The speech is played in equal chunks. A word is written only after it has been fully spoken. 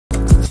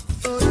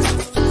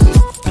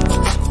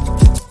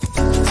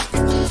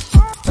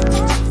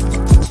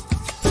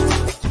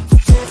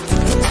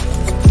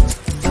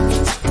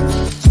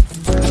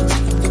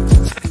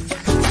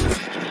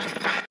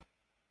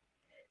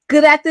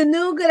Good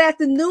afternoon,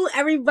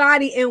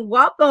 everybody, and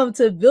welcome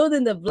to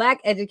Building the Black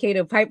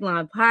Educator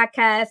Pipeline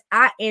podcast.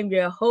 I am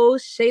your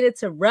host, Shada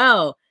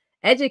Terrell,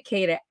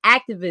 educator,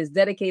 activist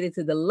dedicated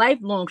to the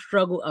lifelong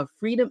struggle of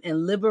freedom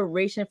and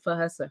liberation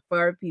for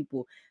our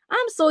people.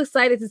 I'm so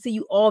excited to see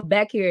you all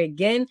back here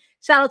again.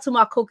 Shout out to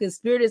my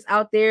co-conspirators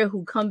out there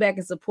who come back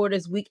and support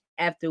us week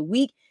after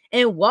week.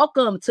 And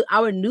welcome to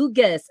our new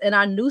guests and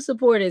our new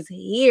supporters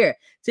here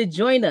to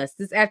join us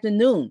this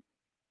afternoon.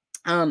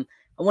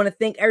 I want to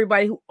thank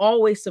everybody who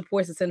always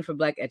supports the Center for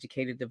Black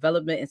Educator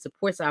Development and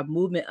supports our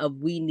movement of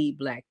We Need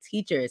Black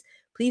Teachers.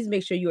 Please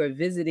make sure you are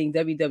visiting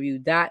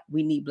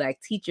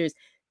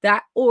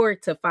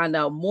www.weneedblackteachers.org to find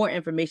out more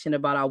information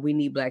about our We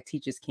Need Black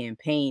Teachers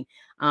campaign.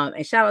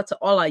 And shout out to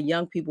all our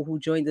young people who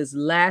joined us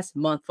last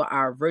month for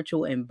our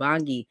virtual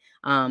Mbangi,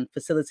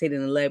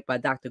 facilitated and led by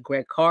Dr.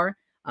 Greg Carr.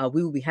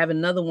 We will be having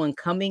another one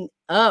coming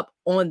up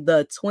on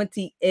the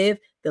 20th.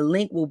 The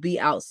link will be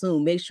out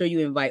soon. Make sure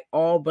you invite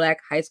all Black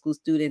high school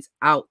students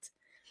out.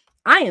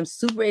 I am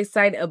super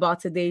excited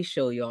about today's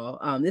show,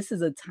 y'all. This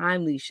is a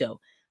timely show.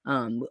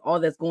 With all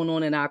that's going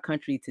on in our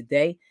country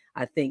today,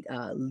 I think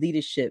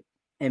leadership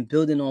and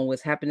building on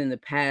what's happened in the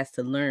past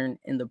to learn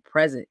in the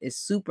present is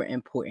super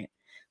important.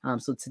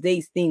 So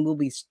today's theme, we'll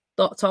be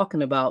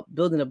talking about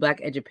building a Black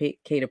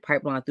educator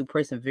pipeline through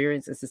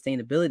perseverance and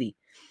sustainability.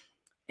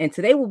 And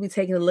today we'll be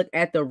taking a look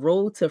at the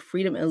road to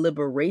freedom and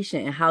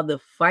liberation and how the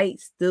fight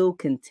still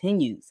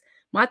continues.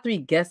 My three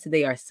guests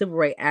today are civil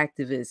rights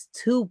activists,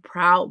 two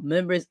proud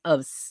members of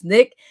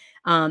SNCC,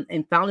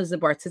 and founders and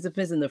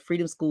participants in the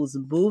Freedom Schools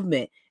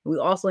movement. And we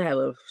also have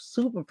a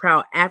super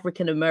proud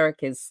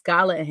African-American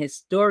scholar and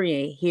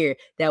historian here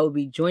that will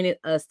be joining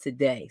us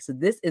today. So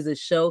this is a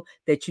show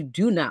that you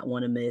do not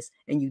want to miss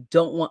and you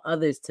don't want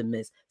others to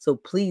miss. So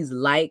please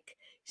like,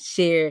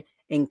 share,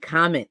 and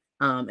comment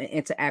and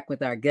interact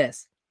with our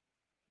guests.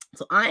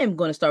 So I am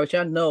going to start with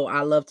y'all. Know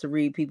I love to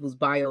read people's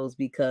bios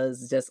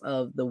because just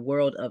of the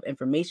world of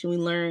information we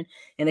learn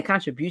and the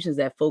contributions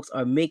that folks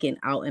are making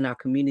out in our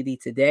community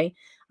today.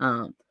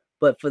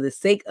 But for the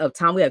sake of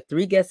time, we have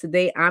three guests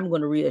today. I'm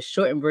going to read a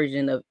shortened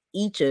version of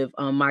each of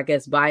my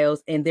guest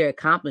bios and their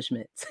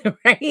accomplishments,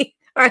 right?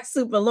 All right,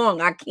 super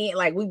long. I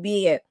can't we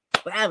be at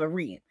forever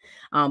reading.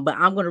 But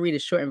I'm going to read a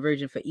shortened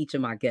version for each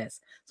of my guests.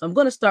 So I'm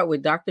going to start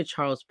with Dr.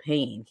 Charles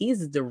Payne. He's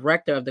the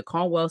director of the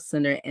Cornwell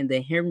Center and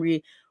the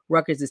Henry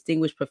Rutgers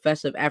Distinguished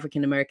Professor of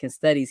African American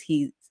Studies.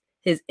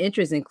 His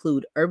interests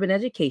include urban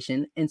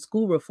education and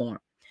school reform,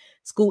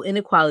 school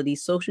inequality,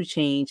 social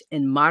change,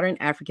 and modern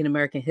African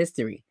American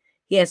history.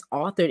 He has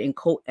authored and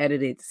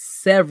co-edited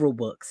several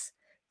books.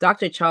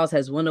 Dr. Charles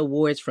has won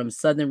awards from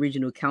Southern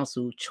Regional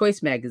Council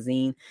Choice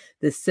Magazine,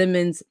 the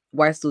Simmons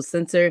Weisel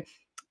Center,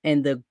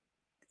 and the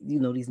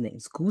these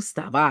names,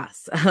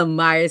 Gustavus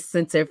Myers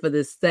Center for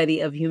the Study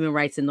of Human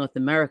Rights in North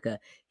America.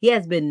 He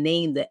has been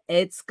named the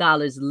Ed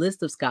Scholars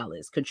list of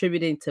scholars,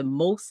 contributing to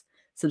most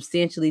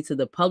substantially to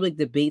the public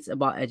debates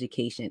about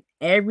education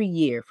every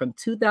year from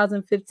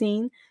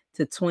 2015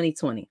 to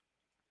 2020.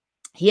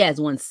 He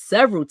has won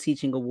several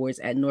teaching awards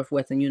at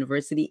Northwestern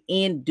University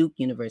and Duke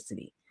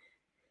University.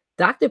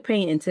 Dr.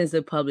 Payne intends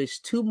to publish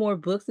 2 more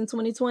books in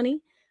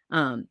 2020.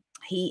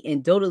 He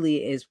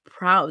undoubtedly is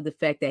proud of the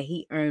fact that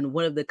he earned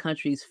one of the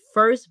country's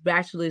first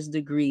bachelor's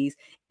degrees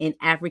in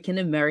African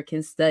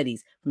American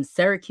Studies from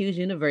Syracuse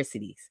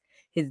University.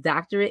 His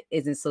doctorate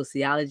is in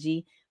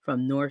sociology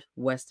from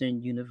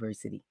Northwestern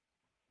University.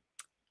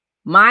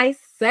 My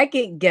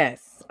second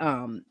guest,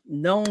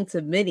 known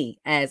to many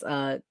as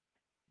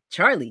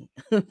Charlie,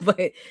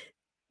 but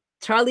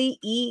Charlie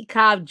E.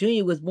 Cobb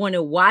Jr. was born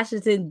in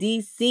Washington,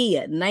 D.C.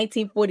 in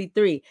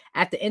 1943.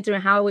 After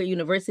entering Howard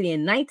University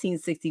in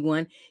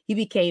 1961, he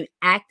became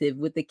active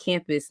with the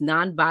campus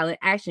Nonviolent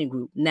Action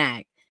Group,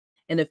 NAG,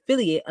 an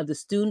affiliate of the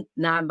Student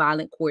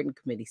Nonviolent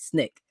Coordinating Committee,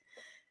 SNCC.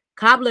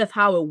 Cobb left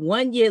Howard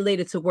 1 year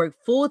later to work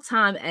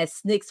full-time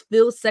as SNCC's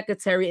field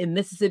secretary in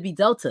Mississippi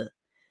Delta.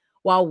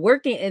 While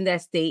working in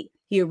that state,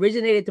 he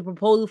originated the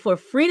proposal for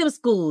Freedom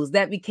Schools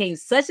that became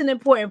such an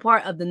important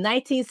part of the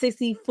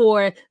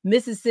 1964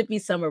 Mississippi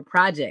Summer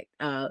Project.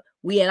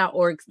 We at our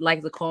org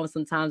like to call him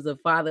sometimes the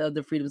father of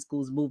the Freedom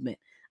Schools movement.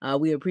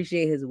 We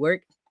appreciate his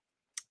work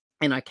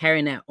and are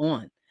carrying that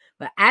on.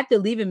 But after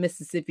leaving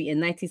Mississippi in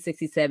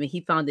 1967,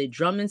 he founded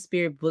Drum and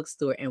Spear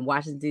Bookstore in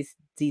Washington,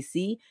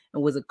 D.C.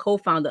 and was a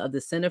co-founder of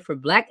the Center for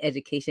Black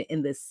Education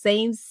in the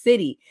same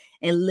city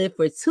and lived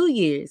for 2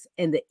 years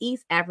in the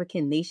East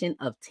African nation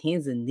of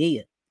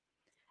Tanzania.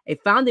 A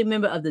founding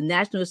member of the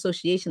National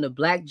Association of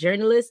Black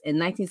Journalists in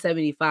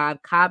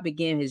 1975, Cobb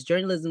began his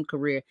journalism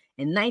career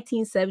in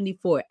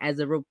 1974 as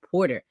a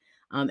reporter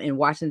in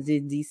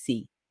Washington,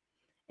 D.C.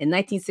 In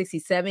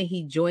 1967,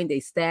 he joined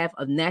a staff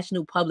of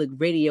National Public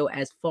Radio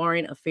as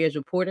foreign affairs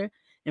reporter.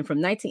 And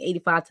from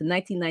 1985 to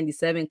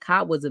 1997,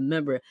 Cobb was a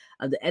member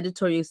of the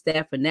editorial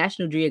staff for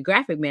National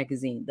Geographic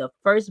magazine, the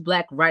first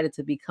Black writer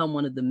to become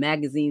one of the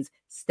magazine's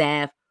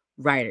staff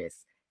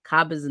writers.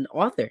 Cobb is an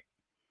author.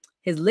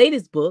 His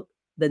latest book,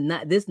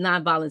 This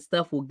Nonviolent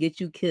Stuff Will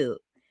Get You Killed,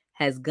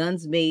 Has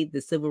Guns Made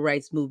the Civil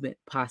Rights Movement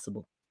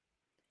Possible?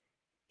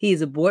 He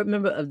is a board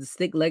member of the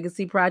SNCC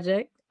Legacy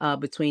Project.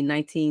 Between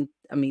 2015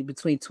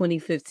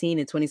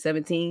 and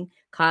 2017,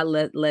 Cobb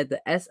led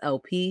the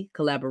SLP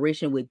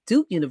collaboration with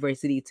Duke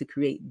University to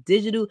create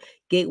digital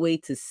gateway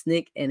to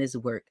SNCC and his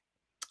work.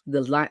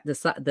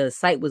 The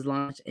site was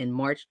launched in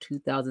March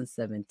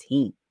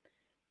 2017.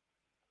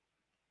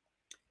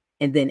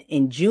 And then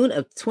in June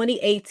of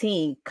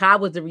 2018, Cobb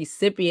was the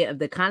recipient of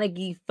the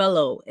Carnegie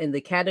Fellow in the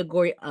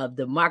category of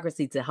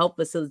democracy to help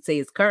facilitate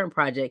his current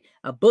project,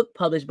 a book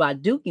published by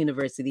Duke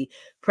University,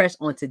 pressed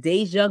on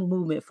today's young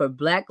movement for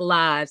Black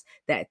lives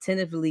that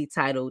tentatively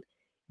titled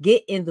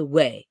Get in the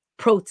Way,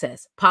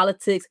 Protest,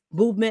 Politics,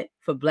 Movement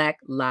for Black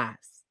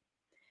Lives.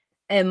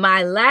 And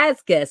my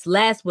last guest,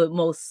 last but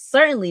most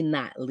certainly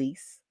not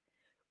least,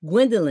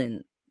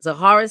 Gwendolyn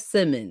Zoharah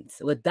Simmons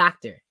with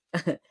Dr.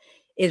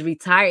 is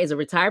a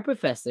retired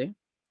professor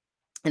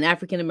in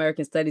African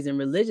American Studies and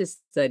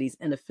Religious Studies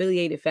and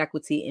affiliated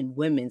faculty in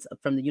women's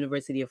from the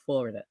University of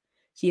Florida.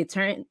 She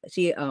obtained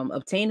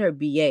her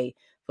BA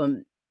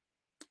from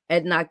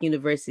Ednock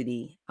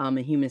University in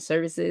Human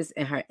Services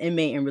and her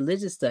MA in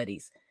Religious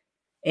Studies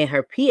and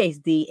her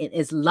PhD in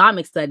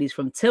Islamic Studies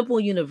from Temple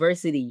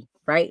University,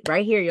 right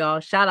here, y'all.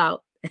 Shout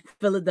out,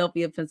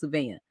 Philadelphia,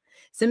 Pennsylvania.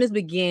 Simmons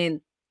began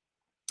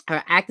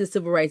her active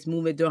civil rights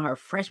movement during her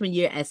freshman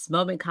year at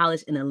Spelman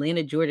College in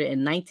Atlanta, Georgia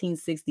in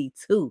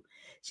 1962.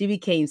 She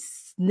became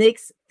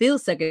SNCC's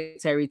field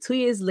secretary 2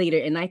 years later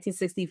in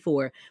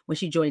 1964 when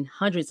she joined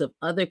hundreds of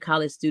other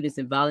college students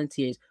and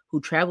volunteers who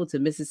traveled to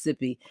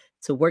Mississippi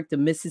to work the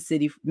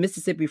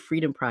Mississippi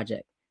Freedom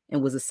Project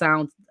and was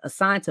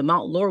assigned to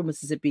Mount Laurel,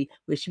 Mississippi,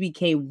 where she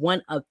became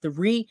one of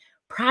three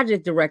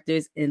project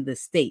directors in the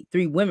state,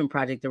 3 women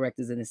project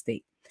directors in the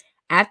state.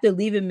 After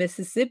leaving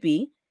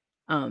Mississippi,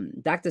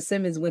 Dr.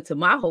 Simmons went to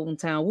my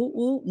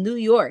hometown, New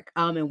York,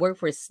 and worked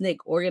for SNCC,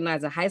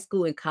 organizing high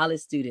school and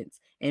college students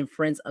and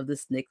friends of the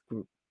SNCC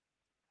group.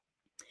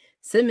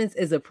 Simmons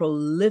is a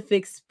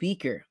prolific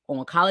speaker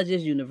on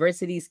colleges,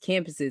 universities,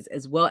 campuses,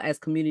 as well as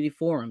community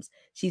forums.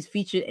 She's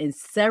featured in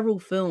several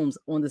films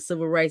on the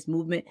civil rights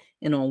movement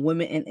and on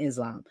women in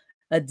Islam.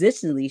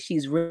 Additionally,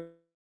 she's written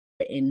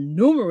in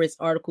numerous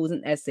articles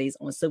and essays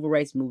on civil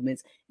rights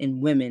movements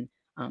and women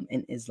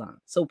in Islam.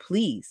 So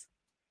please,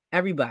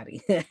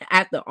 everybody,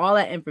 after all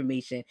that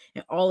information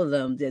and all of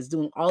them that's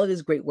doing all of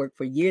this great work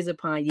for years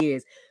upon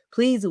years,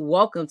 please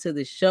welcome to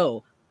the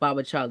show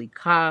Baba Charlie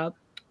Cobb,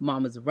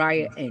 Mama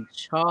Zoharah, and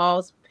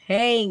Charles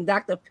Payne.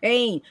 Dr.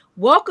 Payne,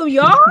 welcome,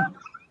 y'all.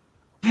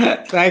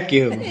 Thank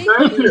you.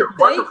 Thank you.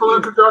 Wonderful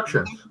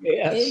introduction.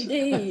 Yes.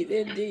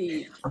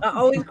 Indeed. I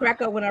always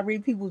crack up when I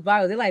read people's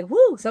bios. They're like,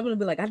 whoo, some of them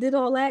be like, I did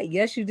all that.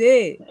 Yes, you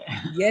did.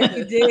 Yes,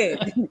 you did.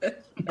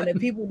 And the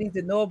people need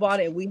to know about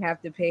it, and we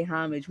have to pay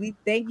homage. We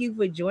thank you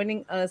for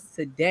joining us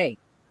today.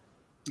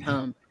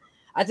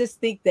 I just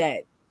think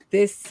that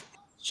this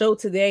show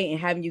today and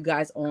having you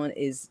guys on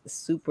is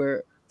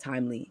super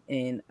timely.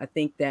 And I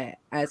think that,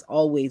 as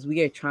always,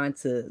 we are trying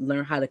to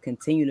learn how to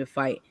continue to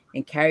fight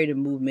and carry the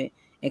movement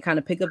and kind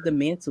of pick up the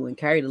mantle and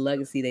carry the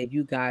legacy that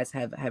you guys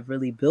have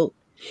really built.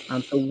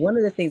 So one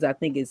of the things I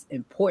think is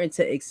important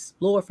to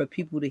explore for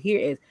people to hear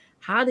is,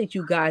 how did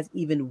you guys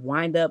even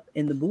wind up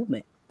in the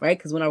movement, right?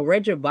 Because when I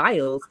read your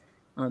bios,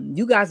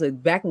 you guys are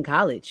back in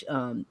college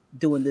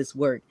doing this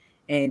work.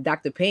 And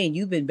Dr. Payne,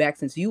 you've been back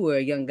since you were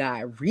a young guy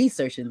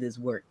researching this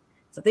work.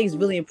 So I think it's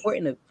really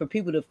important for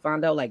people to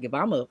find out, like, if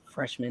I'm a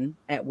freshman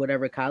at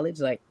whatever college,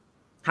 like,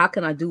 how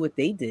can I do what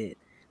they did?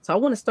 So I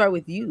want to start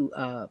with you,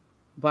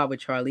 Baba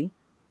Charlie.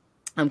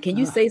 Can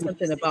you say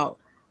something about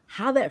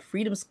how that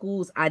Freedom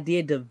Schools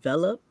idea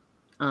developed,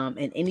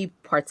 and any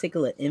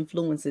particular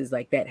influences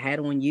like that had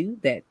on you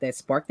that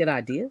sparked that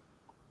idea?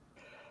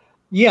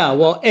 Yeah,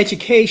 well,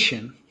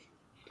 education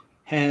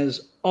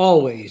has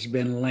always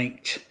been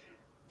linked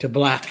to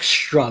Black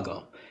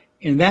struggle.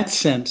 In that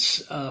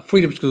sense,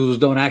 Freedom Schools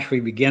don't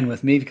actually begin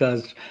with me,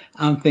 because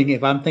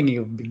if I'm thinking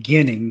of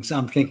beginnings,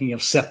 I'm thinking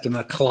of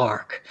Septima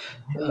Clark,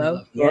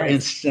 for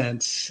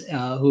instance,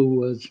 who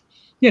was,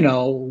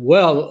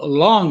 well,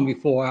 long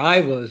before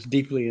I was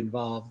deeply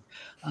involved.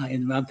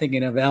 I'm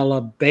thinking of Ella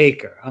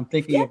Baker. I'm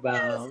thinking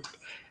about,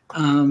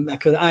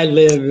 because I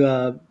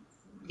live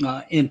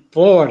in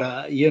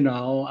Florida,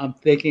 I'm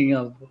thinking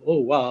of, oh,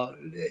 wow,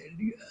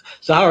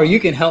 Zoharah, you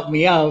can help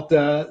me out.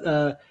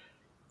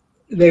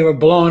 They were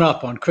blown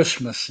up on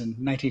Christmas in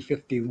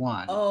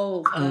 1951.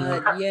 Oh,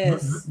 God,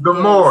 yes. The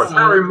Moores,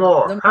 Harry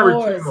Moore. Harry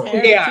T.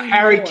 Moore. Yeah,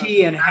 Harry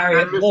T. and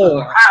Harriet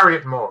Moore.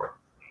 Harriet Moore.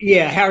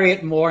 Yeah,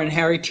 Harriet Moore and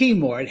Harry T.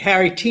 Moore. And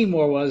Harry T.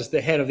 Moore was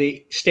the head of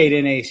the state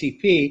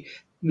NAACP.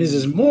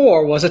 Mrs.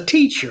 Moore was a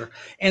teacher.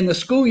 And the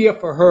school year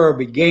for her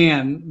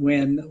began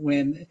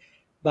when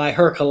by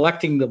her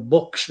collecting the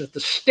books that the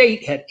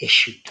state had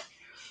issued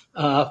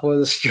for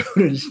the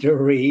students to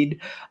read,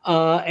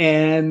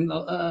 and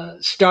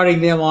starting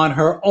them on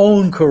her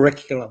own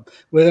curriculum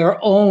with her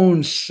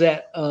own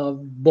set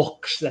of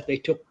books that they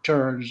took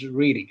turns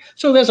reading.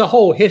 So there's a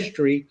whole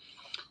history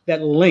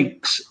that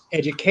links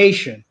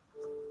education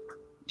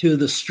to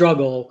the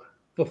struggle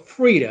for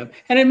freedom.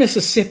 And in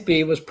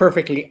Mississippi, it was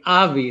perfectly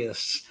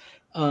obvious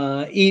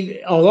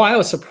Although I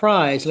was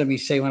surprised, let me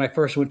say, when I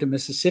first went to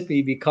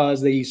Mississippi,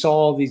 because they saw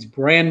all these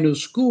brand new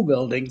school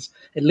buildings,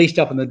 at least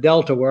up in the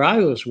Delta where I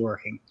was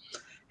working.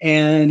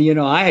 And, you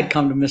know, I had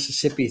come to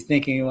Mississippi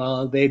thinking,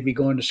 well, they'd be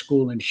going to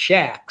school in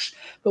shacks.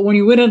 But when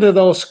you went into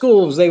those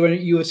schools,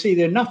 you would see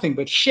they're nothing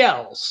but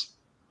shells.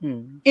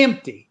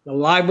 Empty. The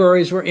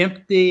libraries were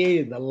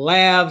empty. The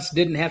labs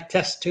didn't have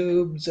test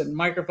tubes and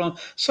microphones.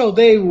 So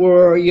they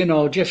were, you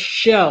know, just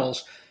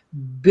shells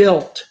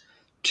built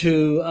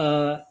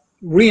to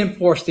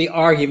reinforce the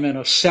argument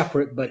of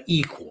separate but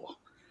equal,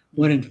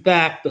 when in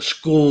fact the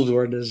schools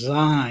were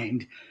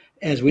designed,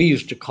 as we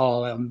used to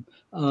call them,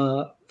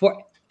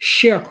 for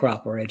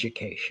sharecropper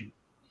education.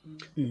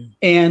 And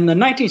in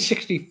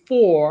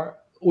 1964,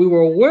 we were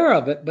aware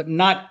of it, but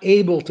not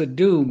able to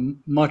do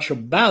much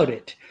about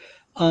it.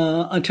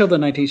 Until the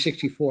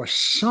 1964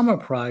 summer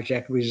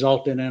project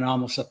resulted in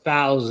almost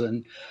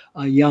 1,000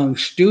 young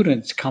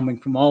students coming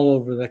from all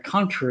over the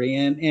country.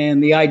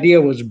 And the idea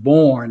was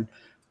born,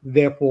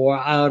 therefore,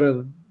 out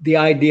of the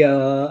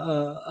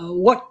idea,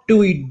 what do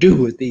we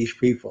do with these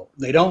people?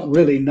 They don't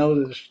really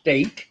know the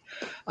state.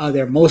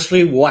 They're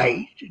mostly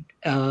white.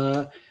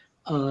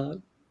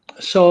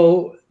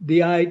 So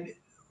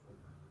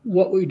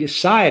what we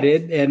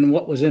decided, and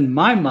what was in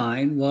my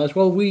mind was,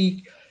 well,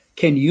 we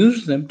can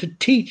use them to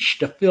teach,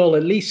 to fill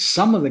at least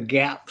some of the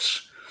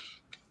gaps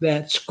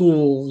that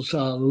schools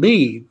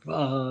leave.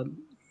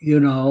 You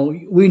know,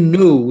 we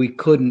knew we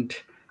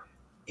couldn't,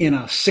 in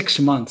a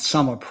 6-week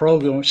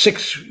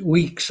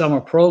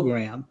summer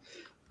program,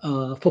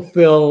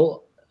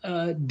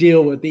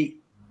 deal with the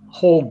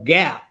whole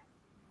gap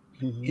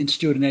in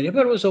student education,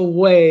 but it was a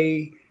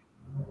way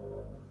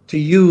to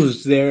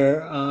use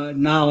their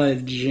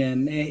knowledge,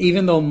 and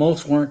even though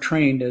most weren't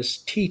trained as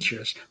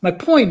teachers. My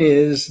point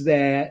is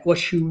that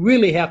what you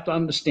really have to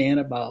understand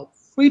about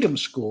freedom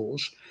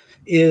schools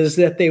is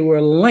that they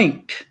were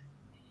linked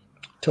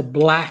to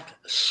Black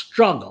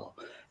struggle.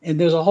 And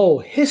there's a whole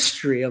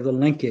history of the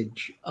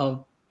linkage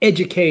of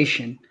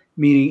education,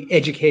 meaning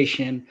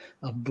education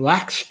of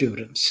Black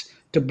students,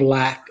 to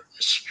Black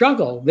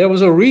struggle. There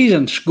was a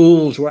reason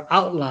schools were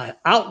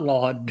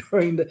outlawed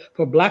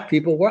for Black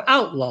people were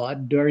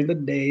outlawed during the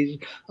days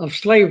of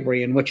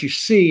slavery. And what you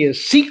see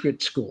is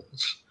secret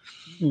schools.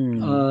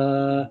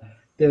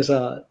 There's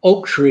an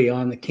oak tree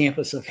on the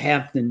campus of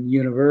Hampton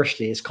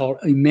University. It's called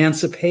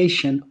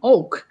Emancipation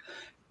Oak,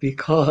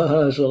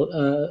 because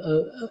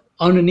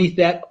underneath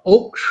that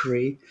oak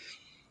tree,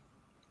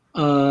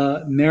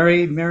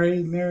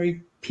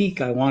 Mary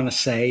Peak, I want to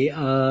say,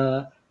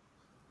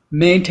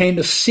 maintained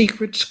a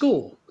secret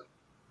school,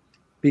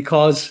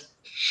 because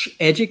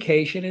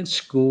education in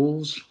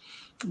schools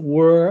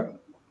were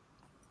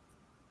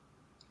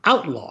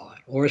outlawed,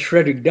 or as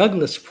Frederick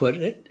Douglass put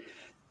it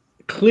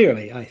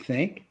clearly, I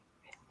think,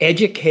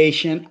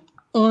 education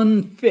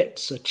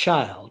unfits a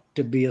child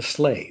to be a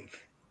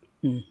slave.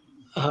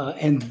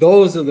 And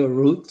those are the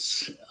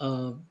roots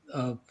of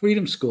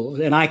freedom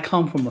schools. And I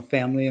come from a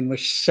family in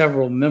which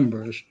several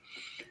members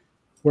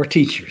were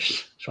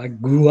teachers. So I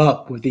grew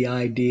up with the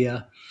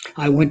idea.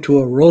 I went to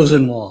a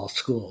Rosenwald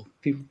school.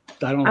 People,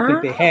 I don't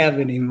think they have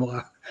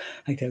anymore.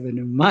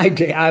 In my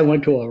day, I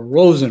went to a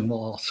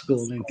Rosenwald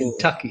school in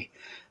Kentucky.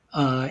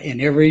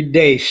 And every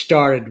day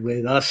started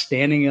with us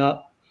standing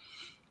up,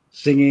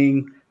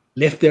 singing,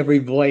 lift every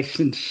voice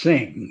and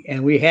sing.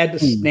 And we had to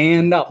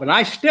stand up. And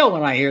I still,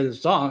 when I hear the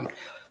song,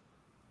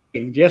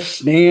 can just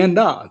stand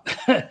up.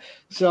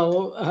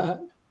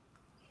 So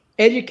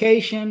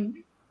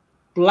education,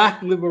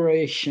 Black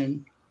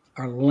liberation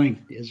are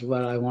linked, is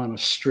what I want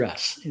to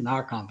stress in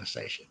our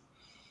conversation.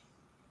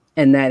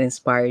 And that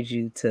inspired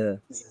you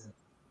to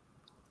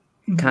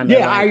kind of...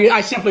 Yeah, I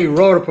simply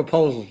wrote a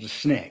proposal to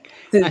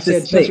SNCC. I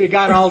said, since we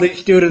got all these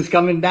students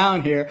coming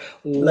down here,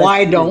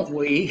 why don't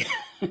we...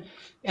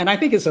 And I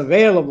think it's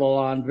available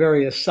on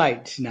various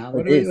sites now.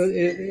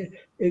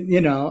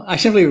 You know, I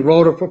simply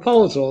wrote a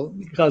proposal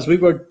because we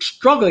were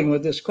struggling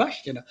with this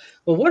question.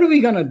 Well, what are we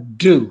going to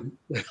do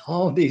with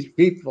all these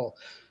people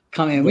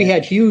coming in? We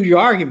had huge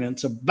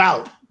arguments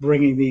about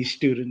bringing these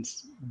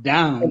students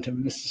down to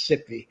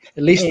Mississippi,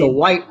 at least the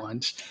white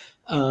ones.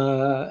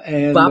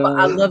 And Bob,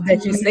 I love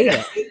that you say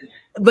that.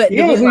 But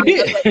yeah, we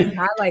did.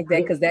 I like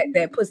that because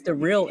that puts the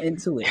real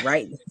into it,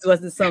 right? It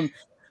wasn't some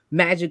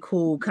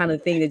magical kind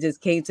of thing that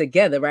just came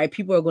together, right?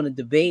 People are going to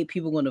debate,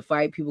 people are going to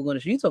fight, people are going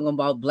to... You're talking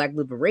about Black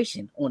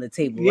liberation on the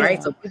table,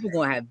 right? So people are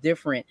going to have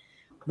different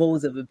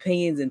modes of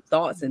opinions and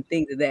thoughts and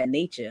things of that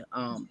nature.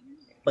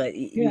 But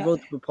you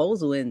wrote the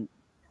proposal, and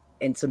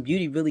some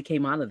beauty really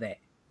came out of that.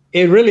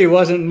 It really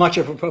wasn't much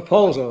of a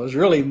proposal. It was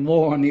really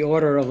more on the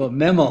order of a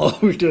memo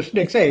to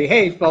say,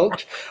 hey,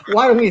 folks,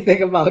 why don't we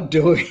think about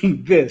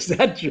doing this?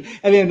 I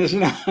mean,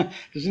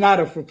 it's not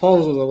a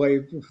proposal the way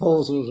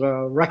proposals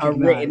are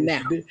recognized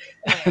now.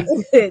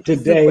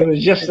 Today. It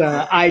was just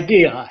an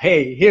idea.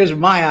 Hey, here's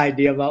my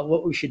idea about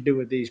what we should do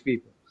with these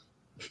people.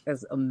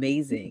 That's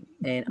amazing.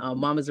 And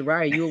Mama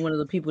Zoharah, you were one of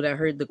the people that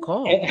heard the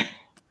call,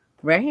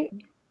 right?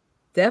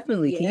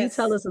 Definitely. Yes. Can you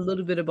tell us a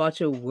little bit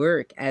about your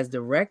work as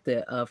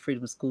director of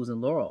Freedom Schools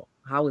in Laurel?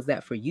 How is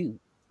that for you?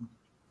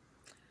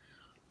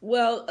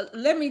 Well,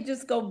 let me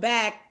just go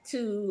back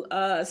to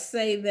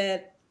say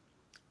that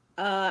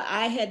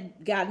I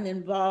had gotten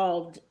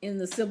involved in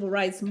the civil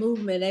rights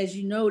movement, as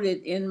you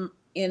noted, in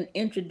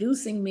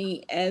introducing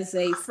me as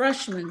a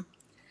freshman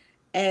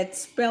at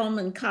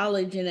Spelman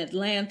College in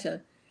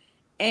Atlanta.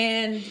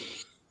 And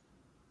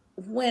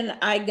when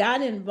I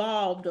got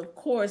involved, of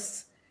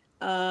course,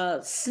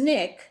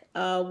 SNCC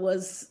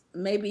was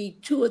maybe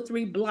 2 or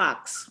 3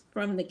 blocks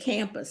from the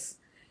campus.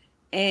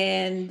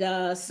 And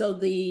so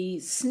the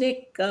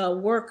SNCC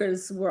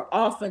workers were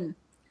often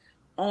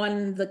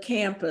on the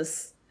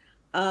campus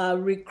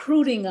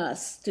recruiting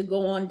us to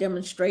go on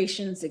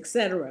demonstrations,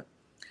 etc.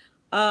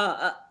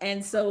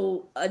 And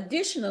so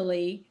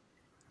additionally,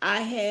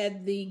 I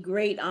had the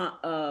great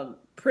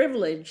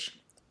privilege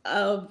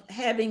of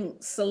having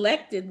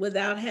selected,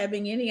 without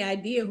having any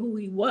idea who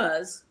he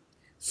was,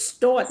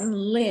 Staunton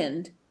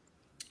Lind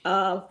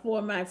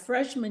for my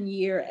freshman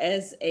year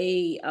as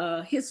a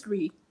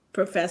history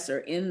professor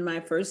in my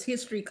first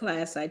history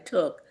class I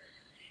took.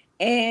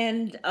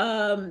 And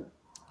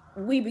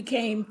we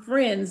became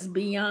friends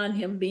beyond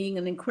him being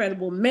an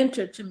incredible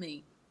mentor to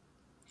me.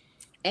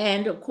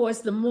 And of course,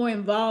 the more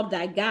involved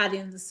I got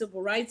in the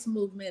civil rights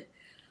movement,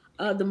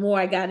 the more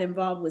I got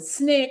involved with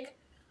SNCC.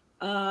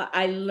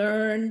 I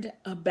learned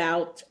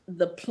about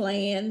the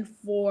plan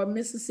for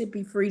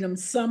Mississippi Freedom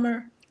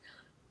Summer.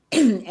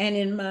 And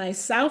in my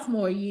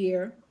sophomore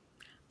year,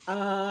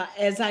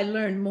 as I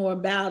learned more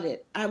about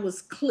it, I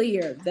was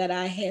clear that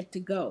I had to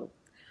go.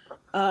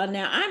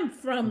 Now, I'm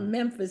from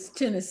Memphis,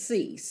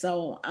 Tennessee,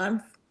 so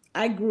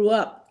I grew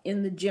up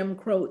in the Jim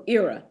Crow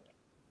era.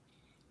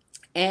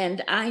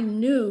 And I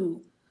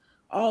knew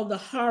all the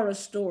horror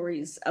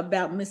stories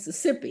about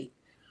Mississippi.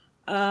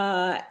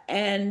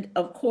 And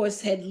of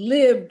course, had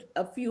lived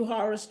a few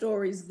horror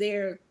stories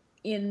there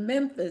in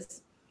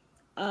Memphis.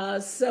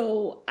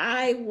 So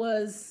I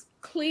was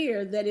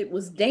clear that it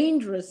was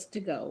dangerous to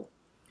go.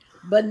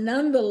 But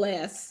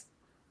nonetheless,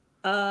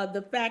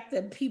 the fact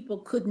that people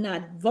could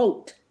not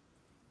vote,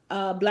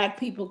 Black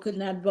people could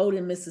not vote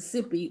in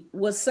Mississippi,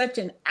 was such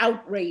an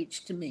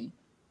outrage to me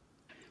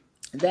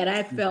that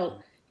I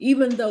felt,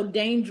 even though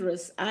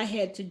dangerous, I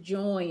had to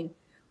join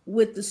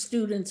with the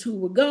students who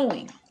were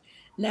going.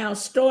 Now,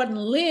 Staunton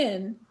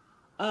Lind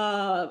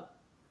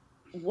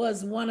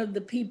was one of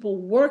the people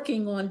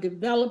working on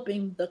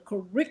developing the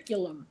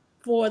curriculum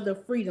for the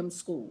Freedom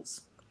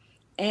Schools.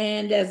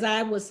 And as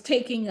I was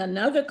taking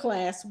another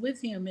class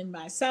with him in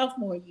my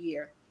sophomore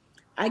year,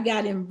 I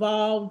got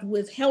involved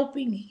with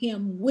helping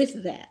him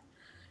with that.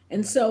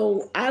 And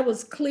so I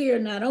was clear,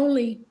 not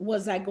only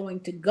was I going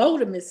to go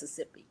to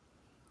Mississippi,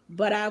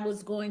 but I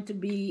was going to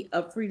be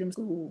a Freedom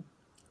School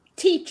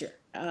teacher.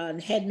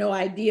 Had no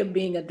idea of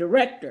being a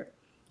director,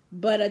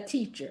 but a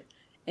teacher.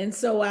 And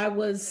so I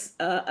was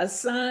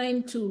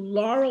assigned to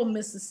Laurel,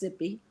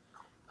 Mississippi,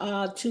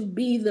 to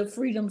be the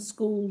Freedom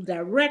School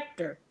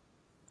director.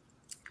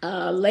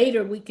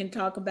 Later, we can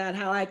talk about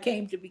how I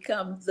came to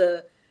become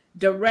the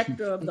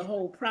director of the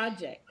whole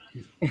project.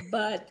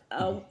 But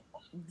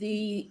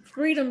the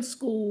Freedom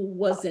School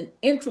was an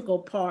integral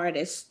part,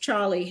 as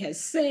Charlie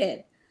has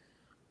said,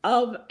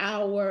 of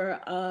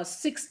our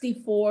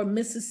 64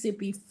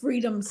 Mississippi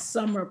Freedom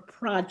Summer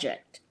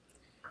Project.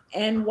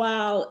 And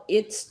while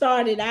it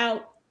started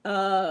out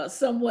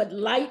somewhat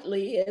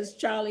lightly, as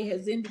Charlie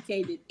has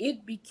indicated,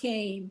 it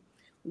became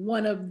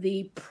one of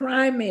the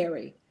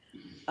primary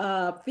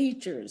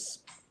features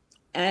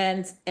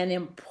and an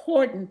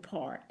important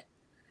part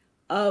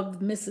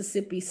of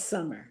Mississippi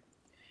summer.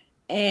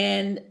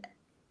 And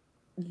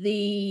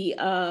the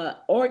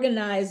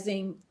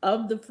organizing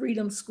of the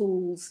Freedom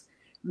Schools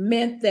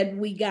meant that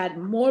we got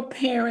more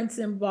parents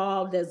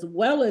involved as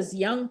well as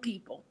young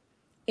people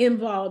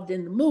involved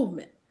in the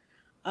movement.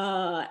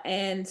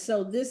 And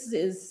so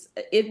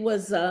it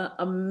was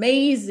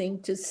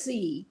amazing to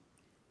see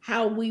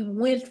how we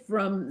went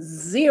from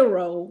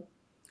 0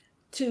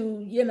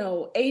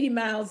 to, 80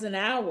 miles an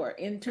hour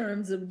in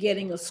terms of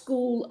getting a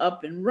school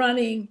up and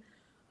running,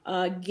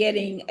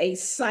 getting a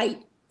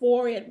site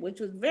for it,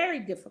 which was very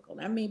difficult.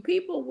 I mean,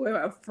 people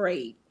were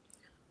afraid.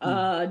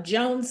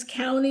 Jones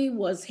County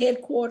was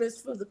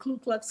headquarters for the Ku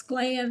Klux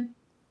Klan,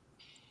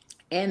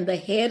 and the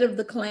head of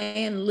the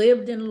Klan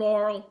lived in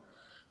Laurel.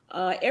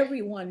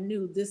 Everyone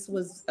knew this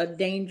was a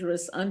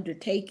dangerous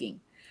undertaking,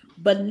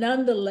 but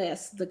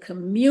nonetheless, the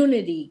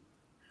community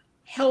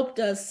helped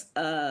us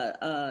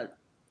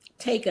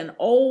take an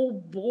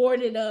old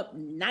boarded up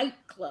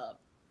nightclub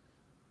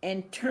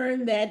and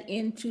turn that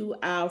into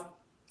our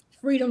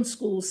Freedom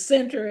School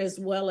Center as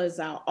well as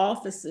our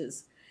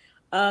offices.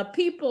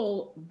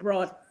 People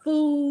brought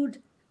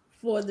food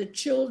for the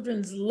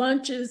children's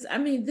lunches. I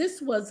mean,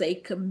 this was a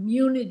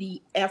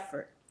community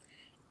effort.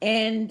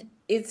 And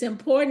it's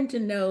important to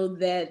know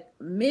that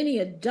many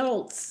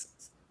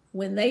adults,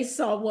 when they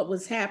saw what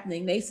was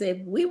happening, they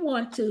said, we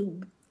want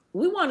to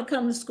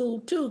come to school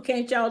too.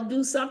 Can't y'all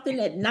do something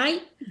at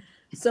night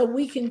so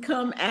we can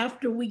come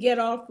after we get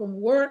off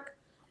from work?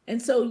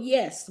 And so,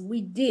 yes,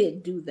 we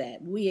did do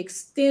that. We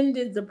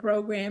extended the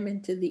program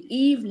into the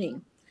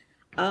evening,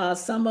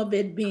 some of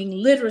it being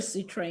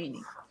literacy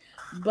training.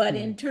 But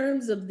in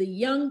terms of the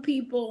young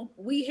people,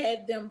 we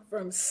had them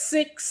from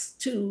 6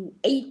 to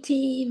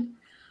 18.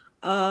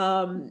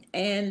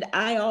 And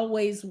I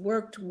always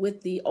worked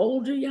with the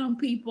older young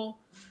people,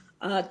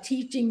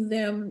 teaching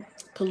them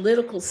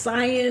political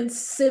science,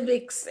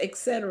 civics,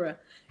 etc.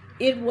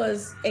 It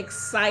was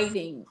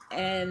exciting.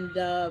 And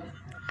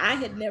I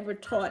had never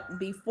taught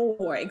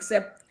before,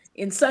 except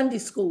in Sunday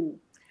school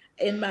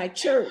in my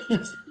church.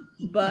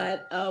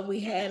 But we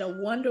had a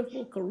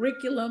wonderful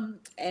curriculum,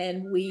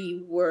 and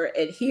we were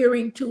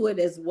adhering to it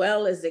as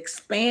well as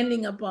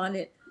expanding upon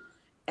it.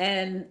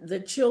 And the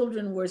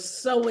children were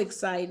so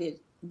excited.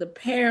 The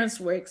parents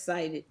were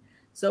excited.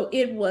 So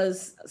it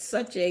was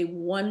such a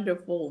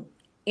wonderful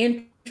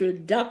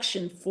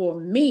introduction for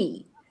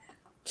me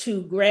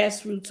to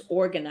grassroots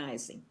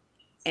organizing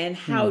and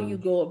how you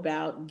go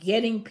about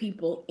getting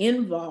people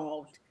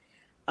involved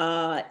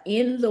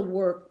in the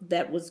work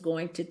that was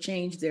going to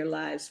change their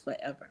lives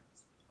forever.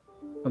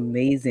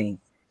 Amazing.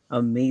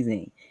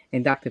 Amazing.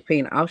 And Dr.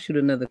 Payne, I'll shoot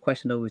another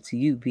question over to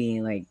you,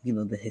 being like,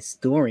 the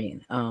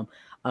historian of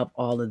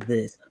all of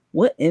this.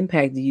 What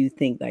impact do you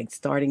think like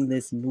starting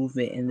this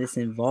movement and this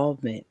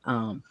involvement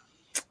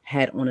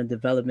had on the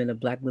development of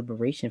Black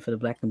liberation for the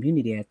Black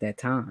community at that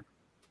time?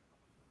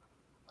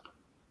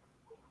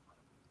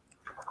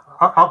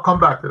 I'll come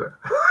back to that.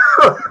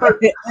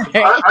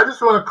 I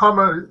just want to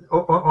comment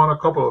on a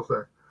couple of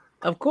things.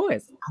 Of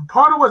course.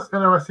 Part of what's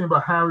interesting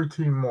about Harry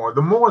T. Moore,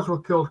 the Moores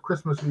were killed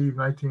Christmas Eve,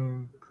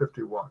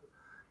 1951.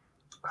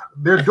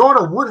 Their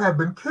daughter would have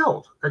been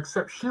killed,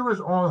 except she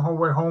was on her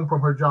way home from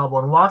her job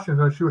on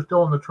Washington. She was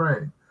still on the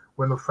train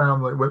when the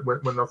family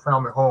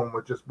home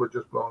was just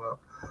blown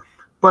up.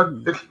 But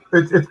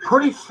it's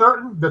pretty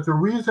certain that the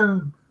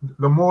reason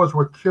the Moores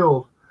were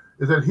killed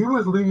is that he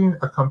was leading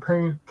a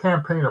campaign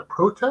of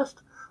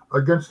protest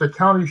against the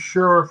county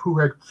sheriff who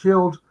had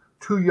killed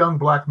 2 young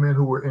Black men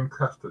who were in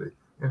custody,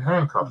 in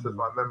handcuffs, if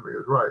my memory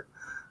is right.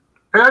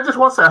 And I just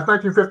want to say, that's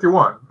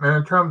 1951. And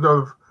in terms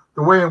of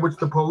the way in which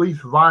the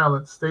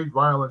state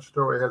violence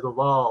story has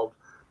evolved,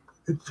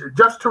 it's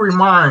just to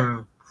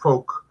remind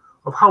folk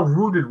of how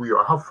rooted we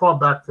are, how far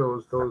back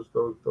those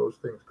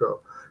things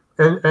go.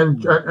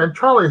 And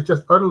Charlie is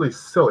just utterly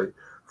silly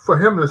for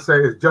him to say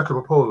it's just a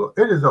proposal.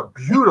 It is a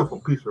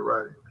beautiful piece of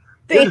writing.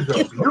 It is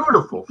a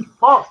beautiful,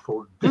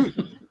 thoughtful, deep.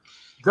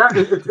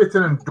 It's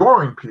an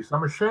enduring piece.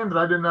 I'm ashamed that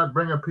I didn't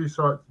bring a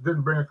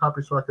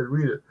copy so I could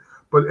read it.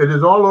 But it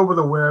is all over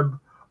the web.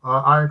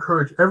 I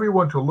encourage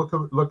everyone to look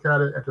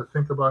at it and to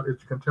think about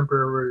its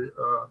contemporary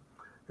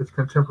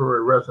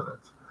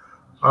resonance.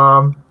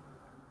 And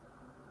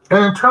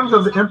in terms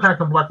of the impact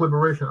on Black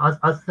liberation,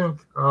 I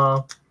think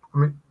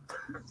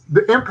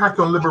the impact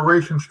on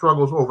liberation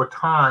struggles over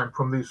time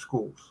from these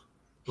schools,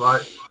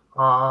 right?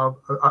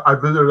 I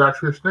visited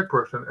actually a SNCC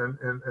person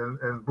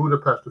in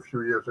Budapest a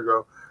few years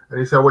ago, and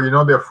he said,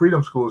 well, there are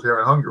freedom schools here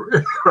in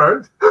Hungary,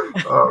 right?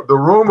 The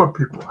Roma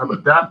people have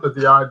adapted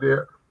the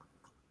idea,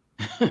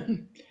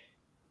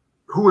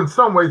 who in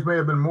some ways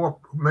may be more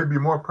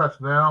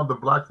oppressed now than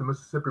Blacks in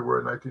Mississippi were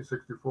in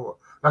 1964.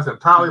 That's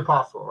entirely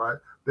possible, right?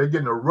 They're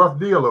getting a rough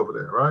deal over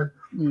there, right?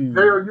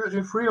 They are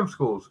using freedom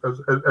schools as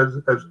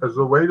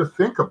a way to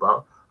think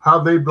about how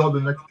they build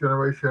the next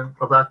generation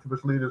of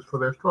activist leaders for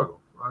their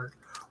struggle, right?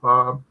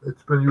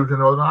 It's been used in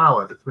Northern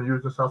Ireland. It's been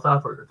used in South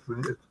Africa. It's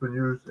been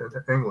used in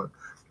England.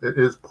 It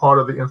is part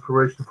of the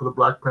inspiration for the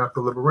Black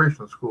Panther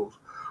liberation schools.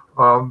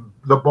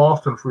 The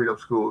Boston Freedom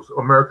Schools,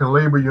 American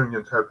labor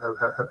unions have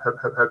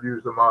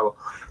used the model.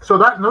 So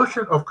that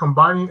notion of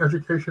combining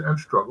education and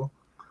struggle,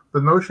 the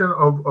notion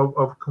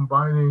of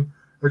combining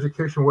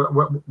education with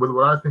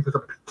what I think is a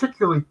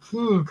particularly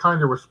keen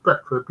kind of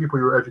respect for the people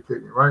you're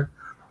educating, right?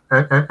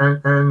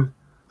 And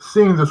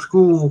seeing the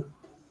school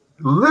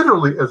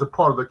literally as a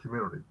part of the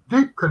community,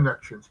 deep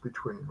connections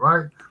between,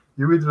 right?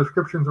 You read the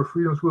descriptions of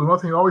freedom schools. One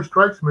thing that always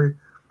strikes me,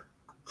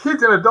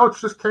 kids and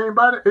adults just came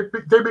by.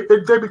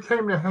 They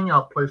became their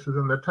hangout places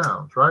in their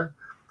towns, right?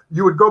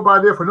 You would go by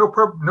there for no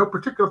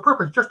particular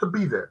purpose, just to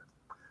be there.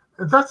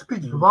 And that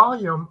speaks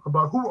volume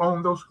about who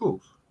owned those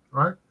schools,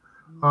 right?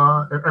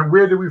 And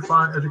where do we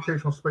find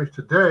educational space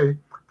today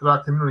that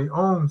our community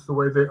owns the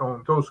way they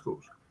own those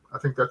schools? I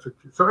think that's a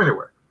key. So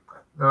anyway,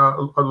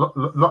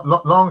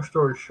 long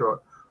story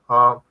short,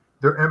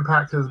 their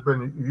impact has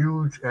been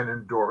huge and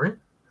enduring.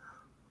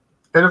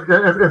 And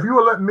if you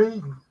will let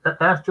me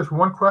ask just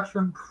one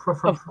question.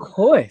 Of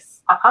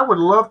course. I would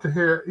love to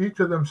hear each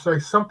of them say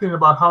something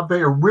about how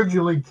they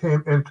originally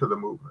came into the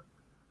movement.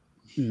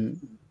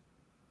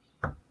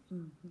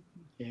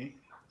 Okay.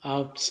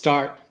 I'll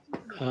start.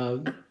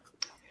 As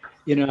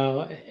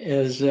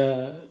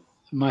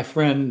my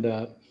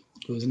friend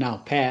who is now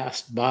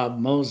passed, Bob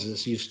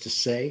Moses, used to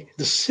say,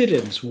 the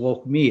sit-ins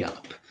woke me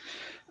up.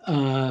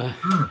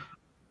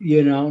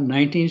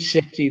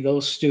 1960,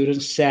 those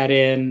students sat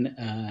in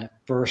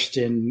first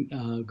in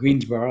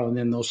Greensboro, and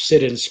then those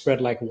sit-ins spread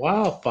like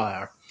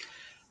wildfire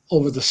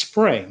over the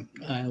spring.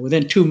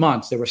 Within 2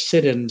 months, there were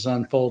sit-ins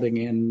unfolding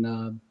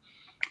in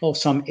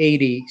some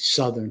 80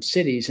 southern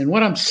cities. And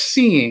what I'm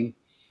seeing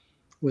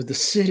with the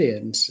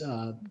sit-ins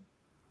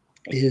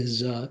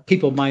is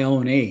people my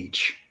own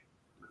age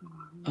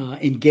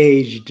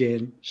engaged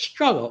in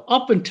struggle.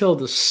 Up until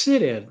the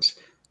sit-ins,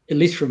 at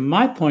least from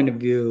my point of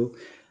view,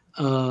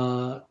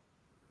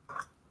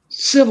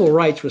 civil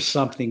rights was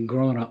something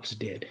grown-ups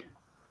did.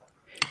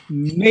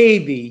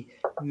 Maybe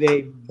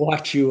they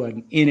bought you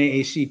an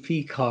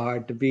NAACP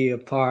card to be a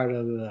part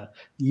of the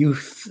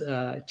youth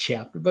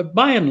chapter. But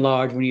by and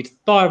large, when you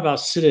thought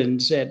about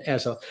sit-ins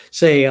as a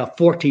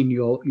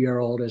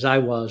 14-year-old, as I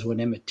was when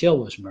Emmett Till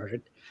was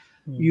murdered,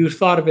 you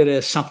thought of it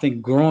as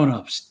something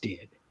grown-ups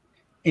did.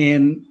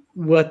 And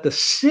what the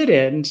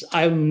sit-ins,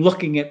 I'm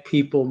looking at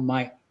people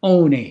my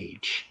own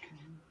age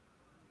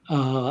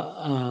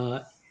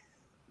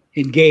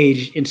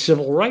engaged in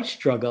civil rights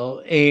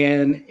struggle,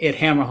 and it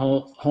hammer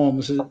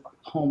home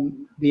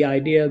the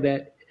idea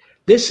that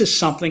this is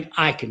something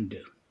I can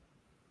do.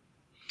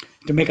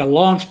 To make a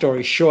long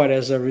story short,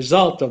 as a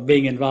result of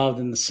being involved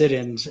in the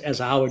sit-ins as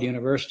a Howard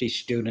University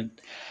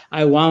student,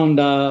 I wound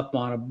up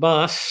on a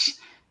bus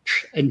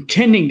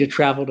intending to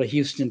travel to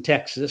Houston,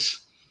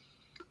 Texas,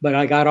 but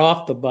I got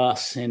off the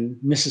bus in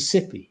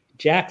Mississippi,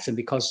 Jackson,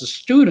 because the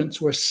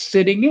students were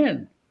sitting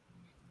in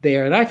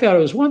there. And I thought it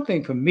was one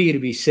thing for me to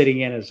be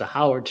sitting in as a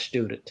Howard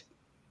student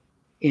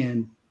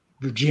in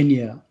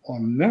Virginia or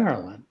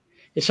Maryland.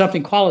 It's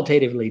something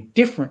qualitatively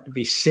different to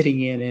be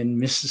sitting in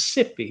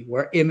Mississippi,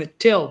 where Emmett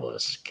Till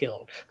was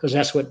killed, because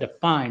that's what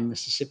defined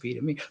Mississippi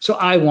to me. So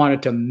I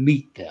wanted to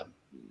meet them.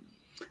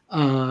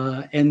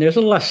 And there's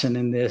a lesson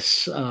in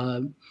this.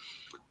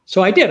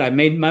 So I did. I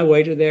made my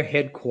way to their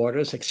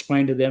headquarters,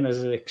 explained to them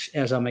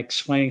as I'm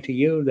explaining to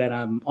you that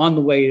I'm on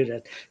the way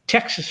to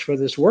Texas for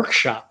this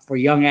workshop for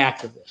young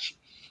activists.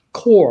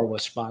 CORE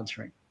was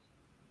sponsoring.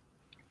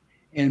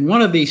 And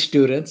one of these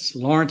students,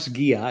 Lawrence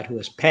Giat, who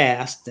has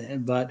passed,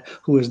 but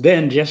who was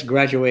then just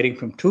graduating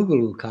from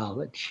Tougaloo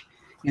College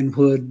and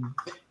would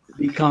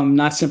become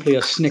not simply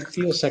a SNCC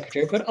field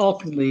secretary, but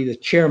ultimately the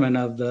chairman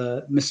of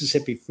the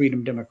Mississippi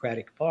Freedom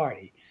Democratic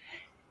Party.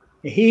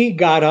 He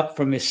got up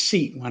from his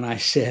seat when I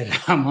said,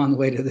 I'm on the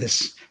way to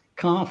this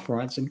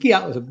conference. And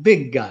Giat was a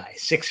big guy,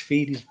 6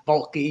 feet, he's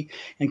bulky,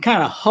 and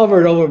kind of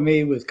hovered over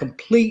me with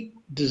complete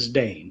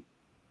disdain.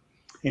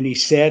 And he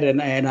said,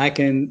 and I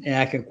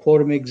can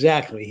quote him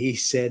exactly. He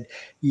said,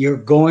 "You're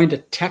going to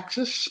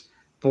Texas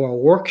for a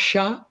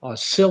workshop on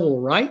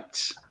civil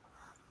rights?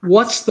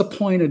 What's the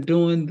point of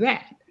doing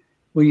that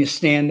when you're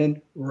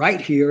standing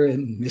right here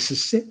in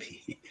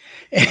Mississippi?"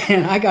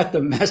 And I got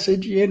the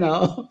message, you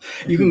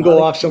can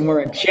go off somewhere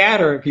and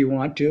chatter if you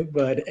want to,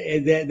 but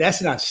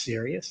that's not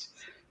serious.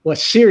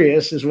 What's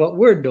serious is what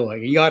we're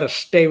doing. You ought to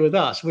stay with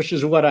us, which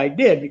is what I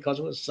did because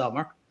it was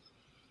summer.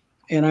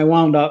 And I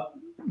wound up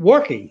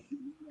working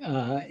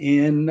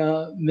in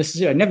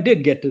Mississippi. I never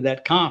did get to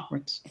that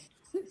conference.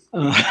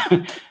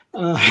 And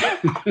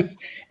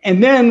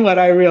then what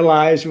I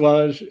realized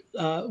was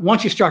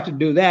once you start to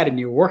do that and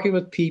you're working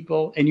with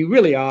people and you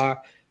really are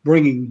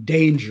bringing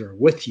danger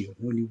with you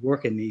when you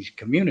work in these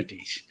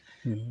communities,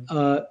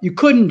 you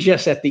couldn't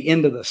just at the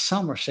end of the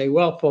summer say,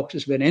 well, folks,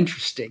 it's been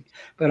interesting,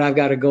 but I've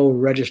got to go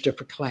register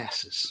for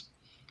classes.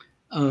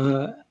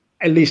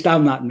 At least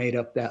I'm not made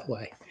up that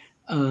way.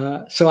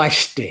 So I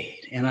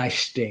stayed and I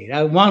stayed.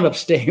 I wound up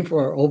staying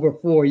for over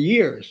 4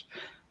 years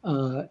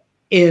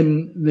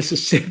in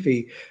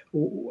Mississippi,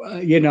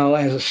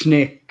 as a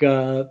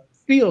SNCC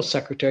field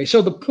secretary.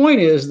 So the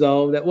point is,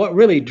 though, that what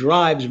really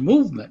drives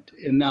movement,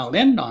 and I'll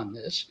end on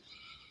this,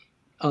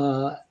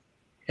 and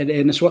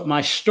it's what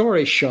my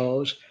story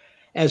shows,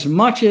 as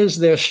much as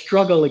their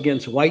struggle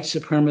against white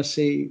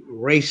supremacy,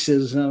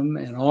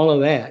 racism, and all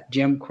of that,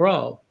 Jim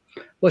Crow,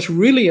 what's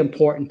really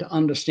important to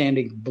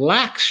understanding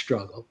Black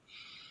struggle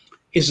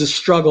is the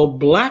struggle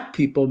Black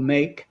people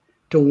make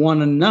to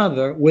one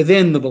another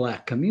within the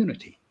Black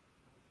community.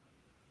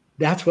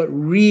 That's what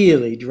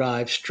really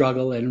drives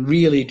struggle and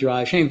really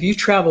drives change. If you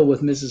travel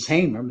with Mrs.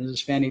 Hamer,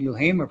 Mrs. Fannie Lou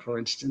Hamer, for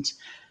instance,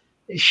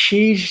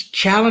 she's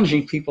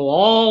challenging people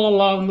all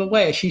along the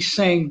way. She's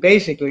saying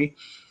basically,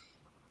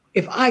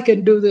 if I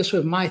can do this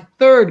with my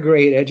 3rd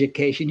grade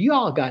education, you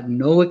all got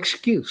no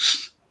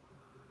excuse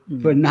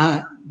for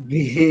not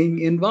being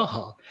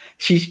involved.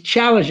 She's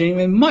challenging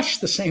in much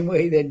the same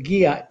way that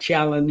Giat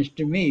challenged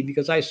me,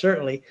 because I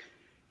certainly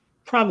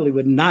probably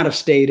would not have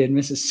stayed in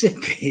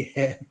Mississippi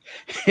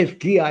if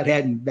Giat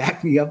hadn't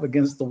backed me up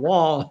against the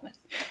wall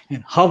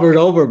and hovered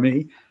over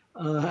me,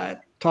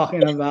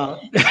 talking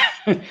about,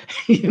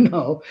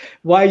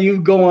 why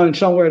you going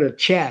somewhere to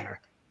chatter?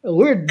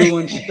 We're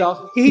doing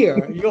stuff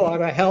here. You ought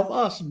to help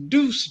us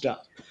do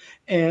stuff.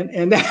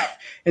 And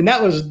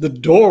that was the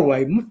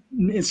doorway,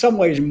 in some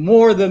ways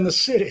more than the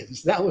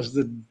sit-ins. That was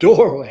the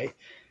doorway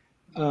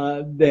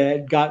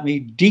that got me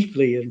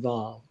deeply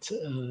involved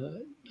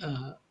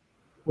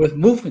with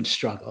movement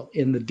struggle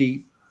in the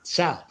Deep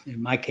South,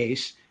 in my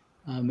case,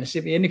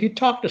 Mississippi. And if you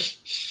talk to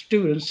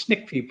students,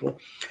 SNCC people,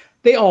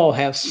 they all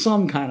have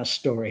some kind of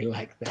story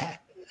like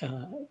that.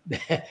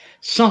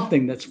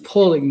 something that's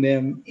pulling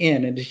them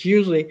in, and it's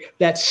usually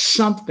that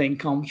something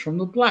comes from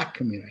the Black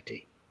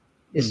community.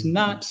 It's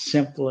not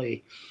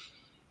simply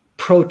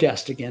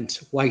protest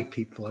against white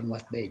people and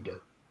what they do.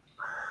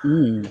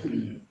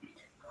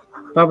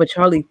 Baba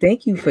Charlie,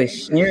 thank you for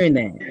sharing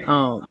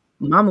that.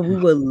 Mama, we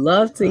would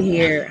love to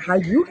hear how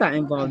you got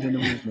involved in the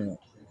movement.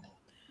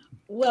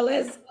 Well,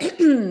 as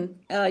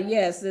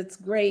yes, it's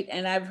great,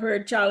 and I've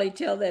heard Charlie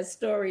tell that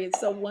story. It's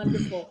so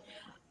wonderful.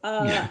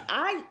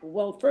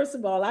 Well, first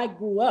of all, I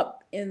grew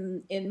up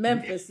in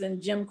Memphis in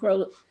Jim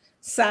Crow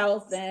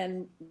South,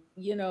 and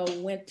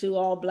went to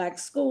all Black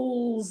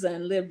schools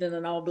and lived in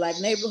an all Black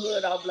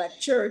neighborhood, all Black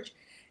church,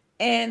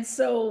 and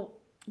so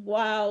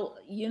while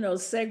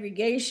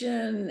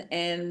segregation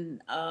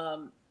and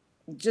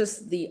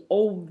just the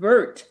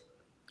overt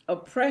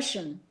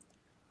oppression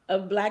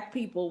of Black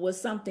people was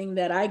something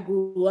that I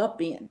grew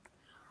up in.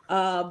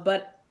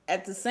 But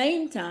at the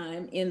same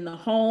time, in the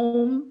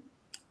home,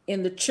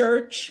 in the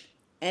church,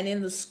 and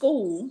in the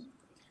school,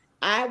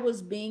 I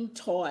was being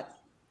taught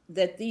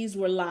that these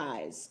were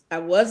lies. I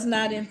was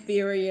not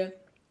inferior.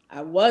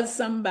 I was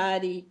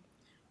somebody,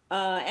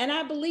 and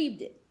I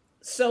believed it.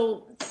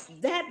 So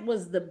that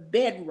was the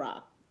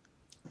bedrock.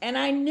 And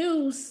I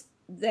knew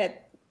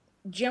that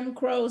Jim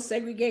Crow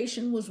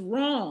segregation was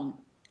wrong.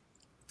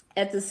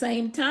 At the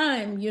same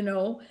time,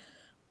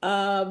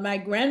 my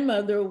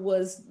grandmother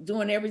was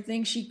doing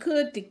everything she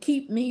could to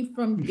keep me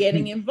from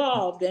getting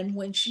involved. And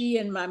when she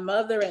and my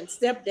mother and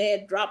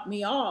stepdad dropped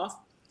me off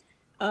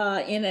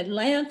in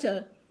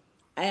Atlanta,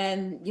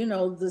 and,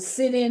 the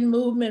sit-in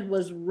movement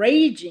was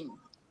raging,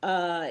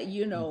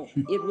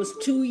 it was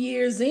 2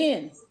 years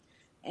in.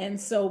 And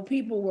so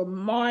people were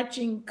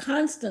marching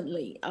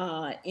constantly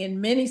in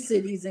many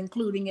cities,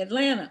 including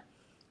Atlanta.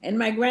 And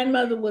my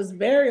grandmother was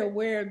very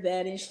aware of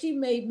that, and she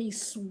made me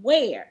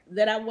swear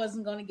that I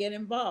wasn't going to get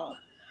involved.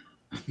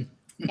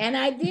 And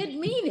I did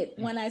mean it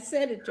when I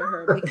said it to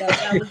her, because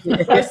I was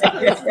the first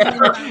person in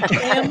my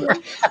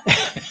family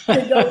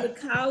to go to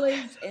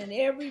college, and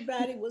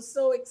everybody was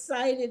so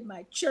excited,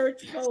 my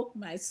church folk,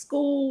 my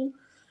school,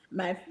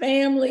 my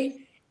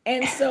family.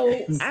 And so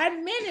I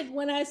meant it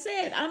when I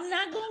said, I'm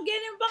not going to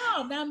get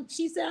involved.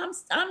 She said,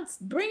 I'm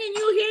bringing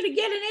you here to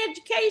get an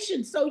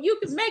education so you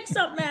can make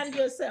something out of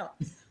yourself.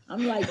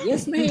 I'm like,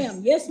 yes,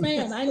 ma'am. Yes,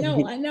 ma'am. I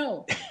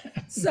know.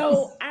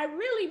 So I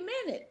really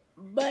meant it.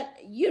 But,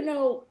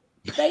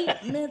 fate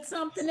meant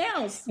something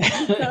else,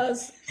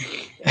 because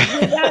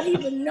without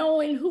even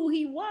knowing who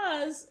he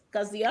was,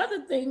 because the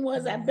other thing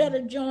was I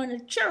better join a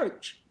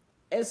church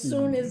as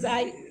soon as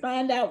I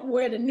find out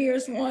where the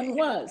nearest one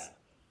was.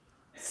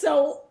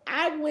 So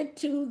I went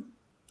to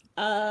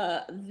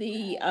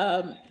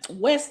the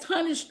West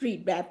 100th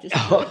Street Baptist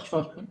Church,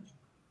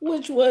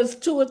 which was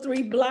 2 or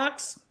 3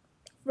 blocks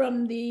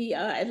from the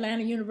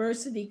Atlanta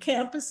University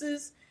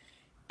campuses.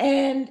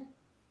 And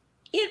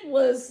it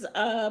was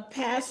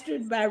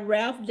pastored by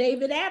Ralph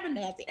David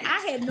Abernathy.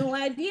 I had no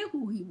idea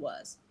who he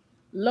was.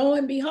 Lo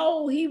and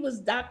behold, he was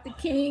Dr.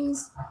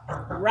 King's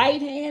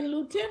right-hand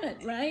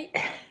lieutenant, right?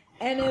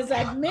 And as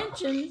I've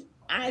mentioned,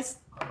 I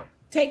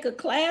take a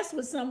class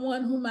with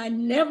someone whom I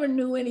never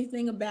knew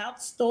anything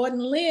about, Staunton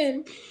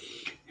Lynn,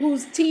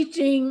 who's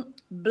teaching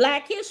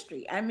Black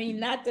history. I mean,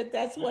 not that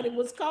that's what it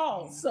was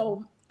called.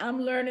 So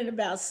I'm learning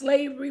about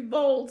slave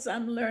revolts.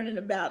 I'm learning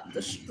about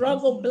the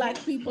struggle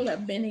Black people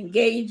have been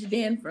engaged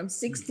in from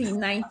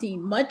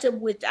 1619, much of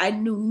which I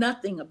knew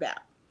nothing about.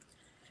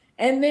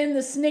 And then the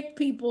SNCC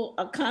people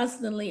are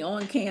constantly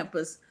on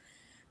campus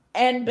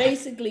and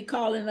basically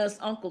calling us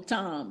Uncle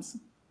Toms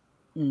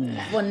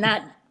for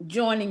not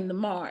joining the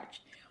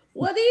march.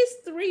 Well, these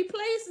 3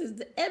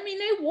 places, I mean,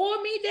 they wore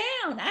me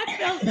down. I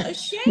felt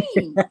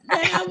ashamed that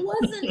I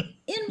wasn't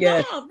involved.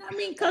 Yes. I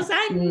mean, because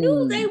I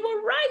knew they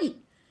were right.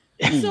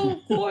 So,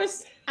 of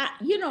course,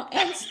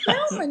 and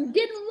Spelman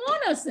didn't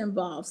want us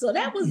involved. So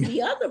that was the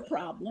other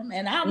problem.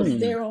 And I was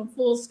there on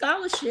full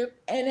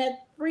scholarship. And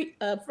at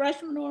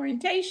freshman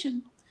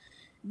orientation,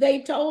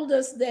 they told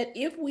us that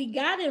if we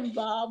got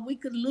involved, we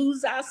could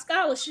lose our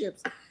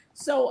scholarships.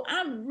 So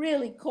I'm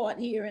really caught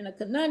here in a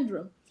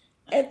conundrum.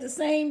 At the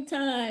same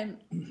time,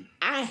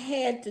 I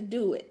had to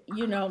do it,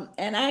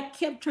 and I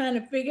kept trying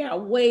to figure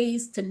out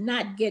ways to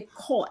not get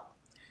caught.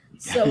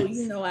 So,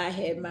 I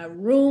had my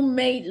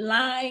roommate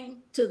lying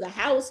to the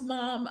house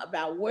mom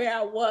about where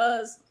I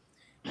was.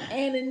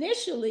 And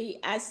initially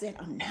I said,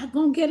 I'm not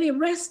going to get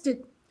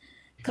arrested,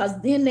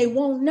 because then they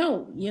won't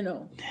know,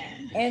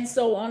 And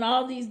so on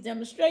all these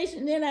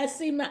demonstrations, then I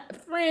see my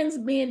friends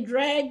being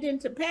dragged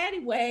into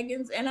paddy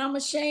wagons, and I'm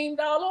ashamed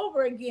all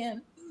over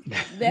again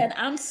that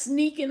I'm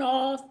sneaking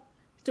off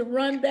to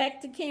run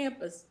back to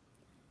campus.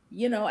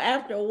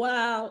 After a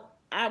while,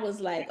 I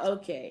was like,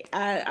 okay,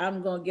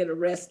 I'm going to get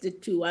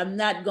arrested too. I'm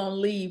not going to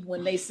leave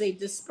when they say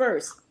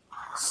disperse.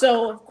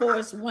 So, of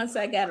course, once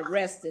I got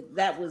arrested,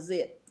 that was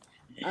it.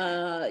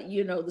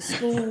 The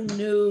school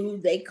knew,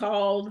 they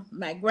called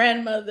my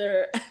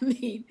grandmother. I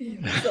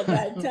mean, so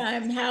by the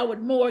time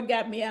Howard Moore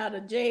got me out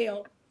of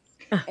jail,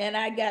 and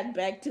I got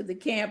back to the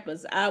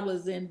campus, I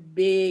was in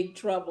big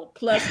trouble.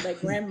 Plus, my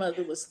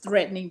grandmother was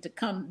threatening to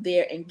come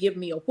there and give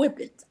me a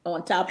whipping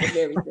on top of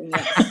everything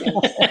else.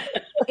 So,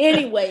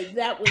 anyway,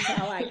 that was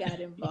how I got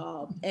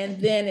involved. And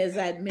then, as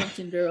I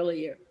mentioned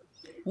earlier,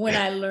 when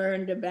I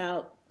learned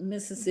about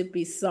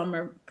Mississippi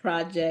Summer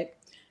Project,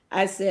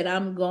 I said,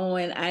 I'm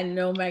going. I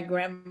know my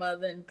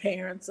grandmother and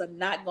parents are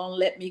not going to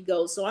let me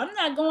go. So I'm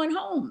not going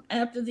home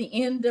after the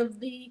end of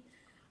the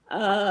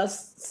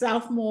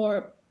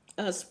sophomore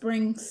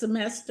spring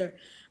semester.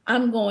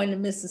 I'm going to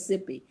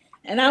Mississippi.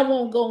 And I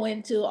won't go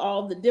into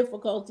all the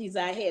difficulties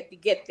I had to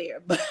get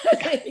there. But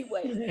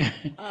anyway,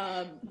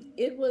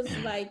 it was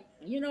like,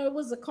 it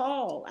was a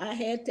call I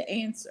had to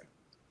answer.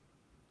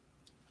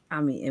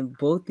 I mean, and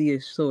both of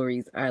your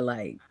stories are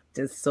like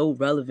just so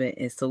relevant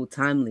and so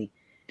timely,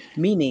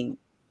 meaning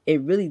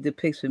it really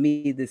depicts for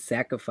me the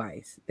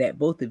sacrifice that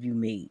both of you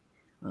made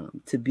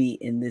to be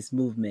in this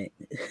movement.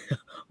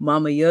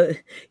 Mama, your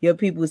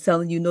people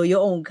telling you no,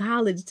 your own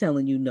college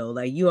telling you no,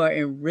 like you are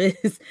in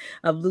risk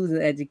of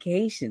losing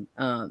education,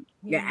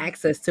 your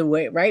access to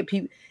it, right?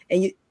 People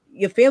and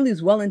your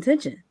family's well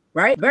intentioned,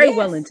 right? Very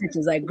well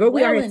intentioned. Like, girl,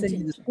 we are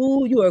sending you to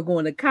school, you are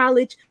going to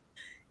college.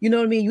 You know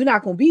what I mean? You're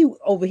not going to be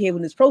over here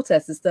when there's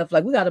protests and stuff.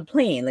 Like, we got a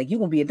plan. Like, you're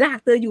going to be a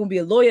doctor. You're going to be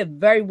a lawyer.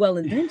 Very well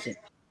intentioned.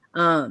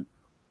 And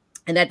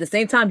at the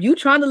same time, you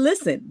trying to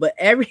listen. But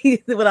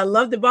what I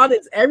loved about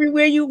it is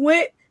everywhere you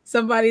went,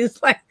 somebody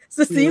was like,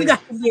 sister, you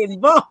got to get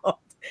involved.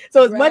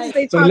 So as much as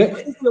they try to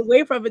push you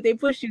away from it, they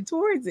push you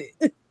towards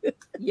it.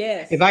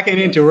 Yes. If I can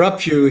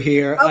interrupt you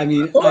here,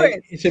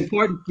 it's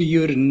important for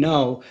you to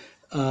know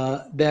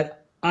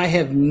that I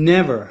have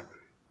never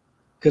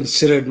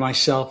considered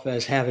myself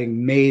as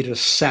having made a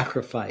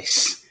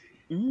sacrifice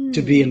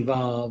to be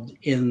involved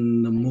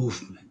in the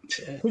movement.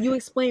 Can you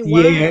explain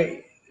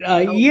why?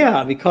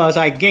 Yeah, because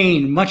I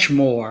gained much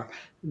more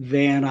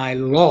than I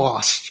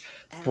lost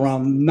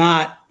from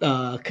not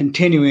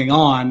continuing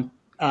on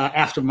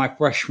after my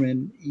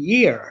freshman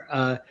year.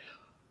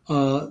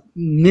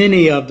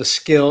 Many of the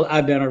skills,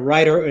 I've been a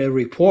writer, a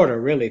reporter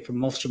really for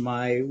most of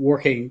my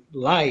working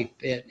life,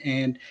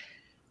 and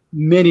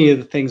many of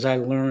the things I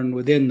learned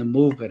within the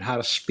movement, how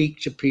to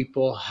speak to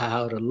people,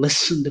 how to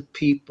listen to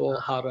people,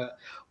 how to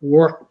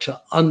work to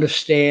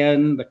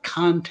understand the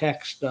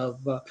context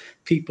of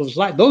people's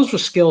life. Those were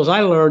skills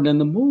I learned in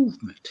the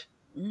movement.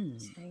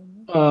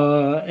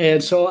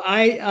 And so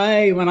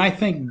I, when I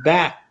think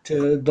back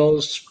to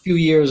those few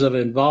years of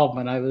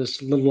involvement, I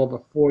was a little over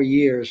 4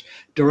 years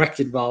direct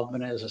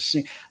involvement as a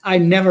singer. I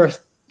never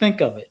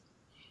think of it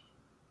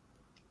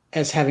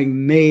as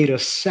having made a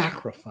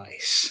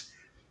sacrifice.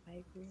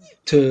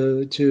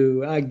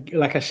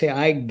 Like I say,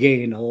 I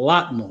gained a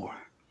lot more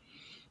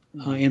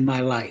in my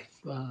life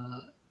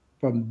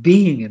from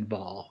being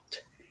involved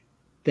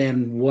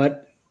than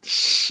what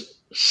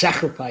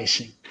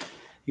sacrificing,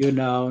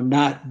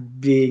 not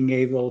being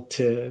able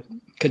to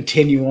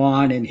continue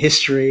on in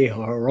history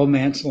or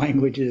romance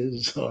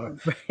languages or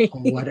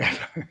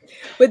whatever.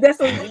 But that's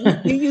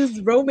what you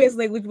use romance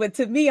language. But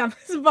to me, I'm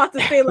just about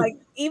to say, like,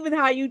 even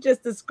how you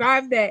just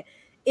described that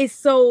is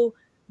so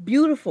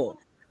beautiful.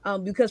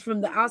 Because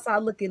from the outside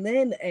looking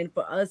in, and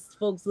for us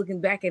folks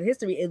looking back at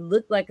history, it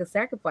looked like a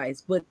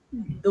sacrifice. But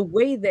the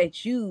way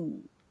that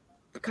you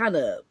kind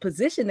of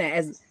position that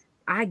as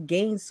I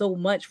gained so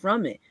much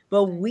from it,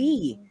 but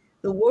we,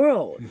 the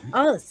world,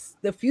 us,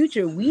 the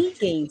future, we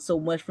gained so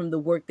much from the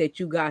work that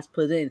you guys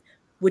put in,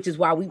 which is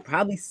why we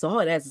probably saw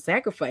it as a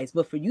sacrifice.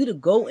 But for you to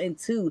go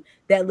into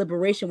that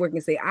liberation work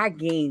and say, I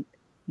gained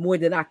more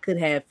than I could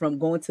have from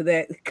going to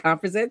that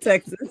conference at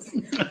Texas,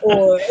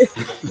 or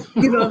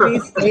staying on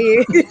in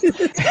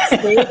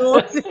school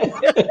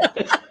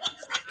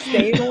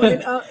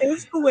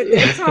at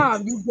that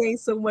time, you gained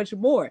so much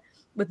more.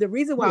 But the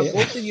reason why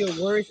both of your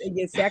words and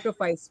your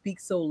sacrifice speak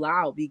so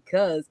loud,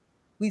 because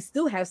we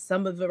still have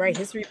some of the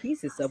history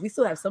pieces stuff. We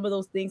still have some of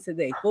those things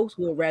today. Folks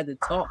who would rather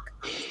talk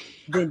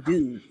than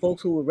do.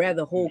 Folks who would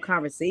rather hold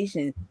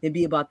conversation than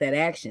be about that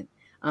action.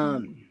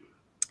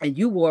 And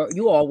you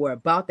all were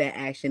about that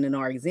action and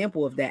are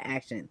example of that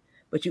action.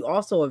 But you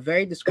also are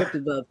very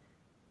descriptive of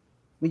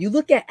when you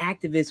look at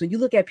activists, when you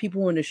look at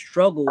people in the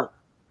struggle,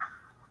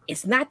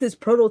 it's not this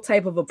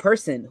prototype of a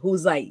person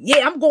who's like,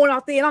 yeah, I'm going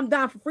out there and I'm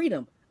down for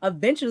freedom.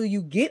 Eventually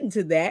you get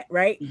into that,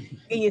 right?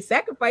 And you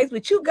sacrifice,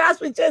 but you guys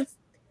were just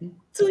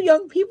two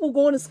young people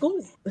going to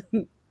school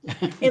and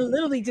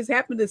literally just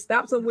happened to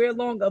stop somewhere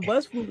along a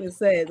bus route and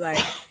said,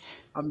 like,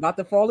 I'm about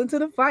to fall into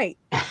the fight.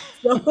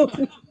 So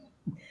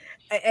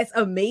it's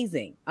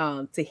amazing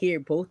to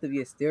hear both of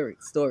your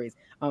stories.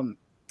 I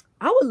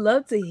would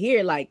love to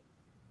hear, like,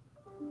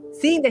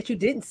 seeing that you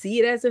didn't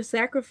see it as a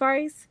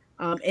sacrifice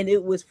and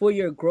it was for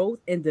your growth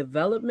and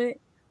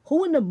development.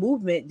 Who in the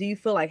movement do you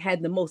feel like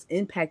had the most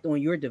impact on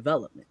your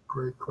development?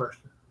 Great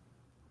question.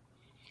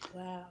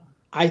 Wow.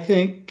 I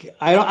think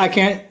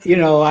if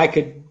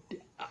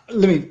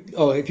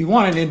you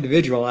want an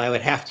individual, I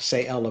would have to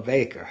say Ella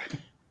Baker.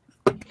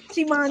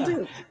 She mine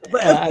too.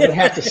 But I would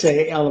have to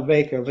say Ella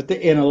Baker, but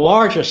in a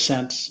larger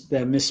sense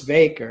than Miss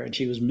Baker, and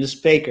she was Miss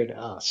Baker to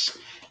us.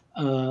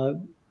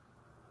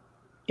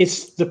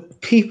 It's the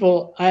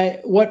people.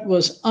 What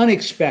was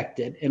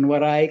unexpected and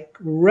what I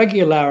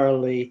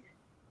regularly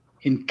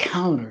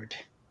encountered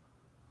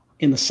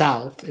in the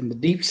South, in the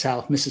deep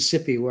South,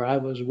 Mississippi, where I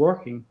was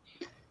working,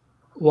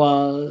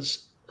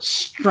 was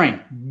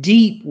strength,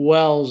 deep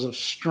wells of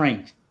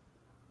strength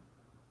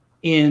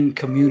in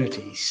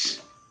communities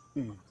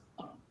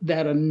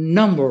that a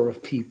number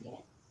of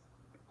people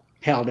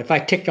held. If I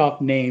ticked off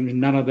names,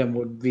 none of them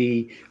would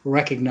be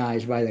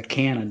recognized by the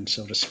canon,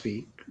 so to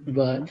speak.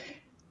 But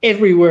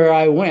everywhere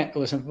I went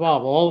was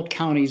involved. All the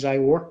counties I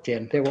worked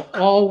in, there were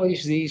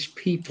always these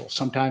people,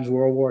 sometimes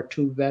World War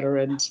II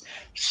veterans,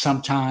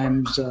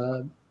 sometimes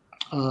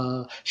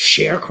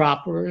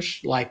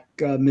sharecroppers like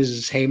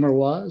Mrs. Hamer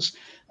was.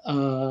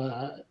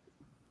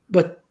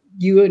 But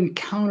you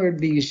encountered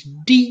these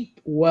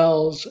deep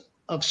wells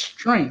of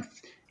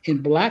strength in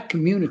Black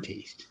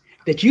communities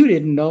that you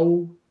didn't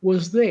know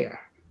was there.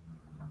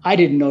 I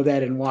didn't know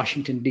that in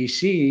Washington,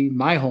 D.C.,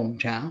 my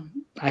hometown.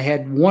 I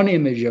had one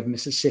image of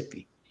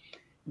Mississippi,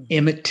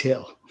 Emmett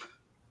Till.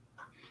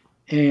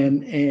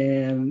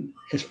 And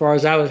as far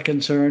as I was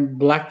concerned,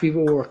 Black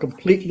people were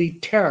completely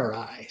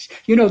terrorized.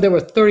 You know, there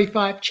were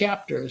 35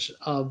 chapters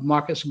of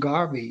Marcus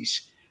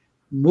Garvey's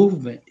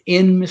movement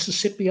in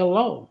Mississippi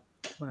alone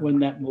when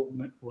that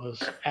movement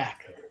was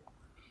active.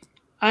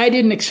 I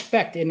didn't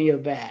expect any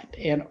of that.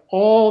 And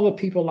all the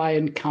people I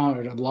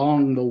encountered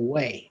along the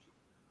way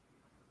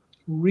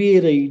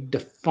really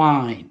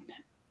defined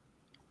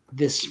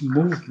this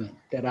movement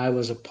that I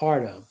was a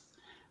part of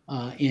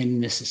in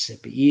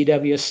Mississippi.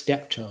 E.W.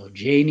 Steptoe,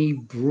 Janie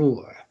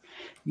Brewer,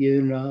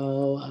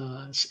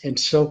 and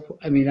so,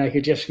 I mean, I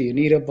could just see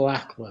Anita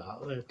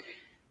Blackwell.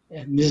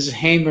 And Mrs.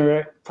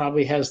 Hamer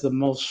probably has the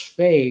most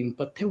fame,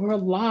 but there were a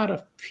lot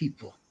of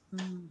people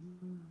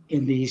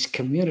in these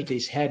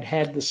communities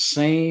had the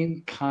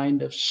same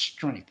kind of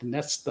strength. And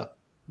that's the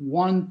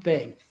one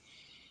thing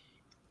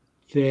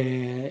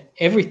that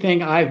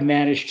everything I've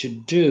managed to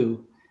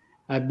do,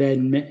 I've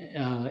been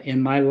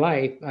in my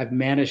life, I've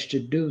managed to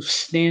do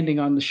standing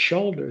on the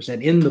shoulders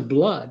and in the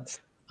blood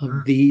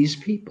of these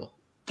people.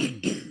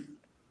 Yes.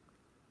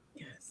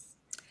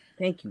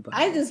 Thank you, Bob.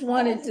 I just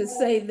wanted to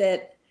say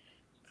that,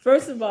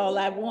 first of all,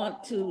 I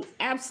want to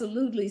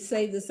absolutely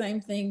say the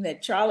same thing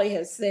that Charlie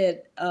has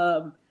said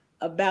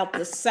about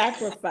the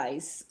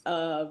sacrifice.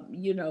 I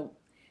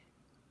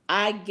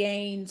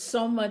gained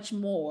so much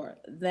more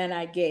than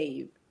I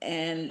gave.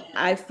 And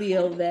I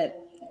feel that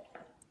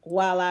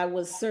while I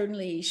was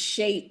certainly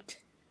shaped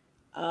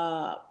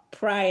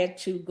prior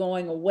to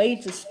going away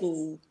to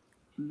school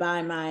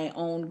by my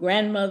own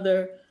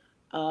grandmother,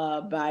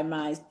 by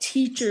my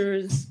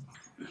teachers,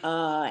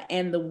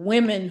 and the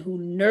women who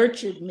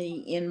nurtured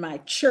me in my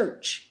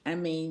church. I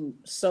mean,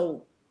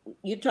 so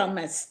you're talking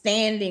about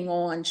standing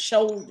on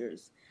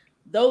shoulders.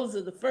 Those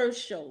are the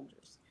first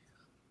shoulders.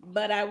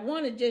 But I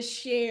want to just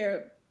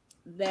share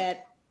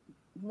that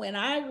when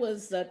I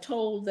was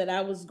told that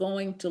I was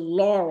going to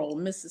Laurel,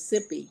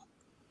 Mississippi,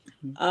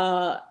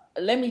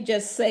 let me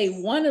just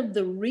say one of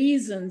the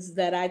reasons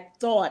that I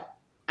thought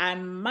I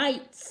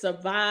might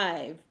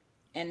survive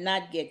and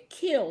not get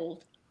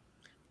killed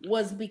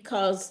was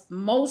because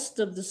most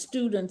of the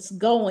students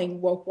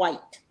going were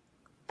white.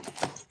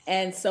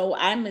 And so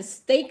I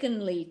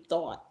mistakenly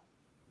thought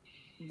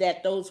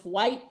that those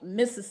white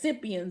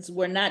Mississippians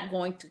were not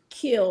going to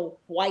kill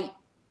white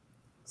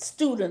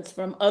students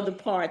from other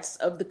parts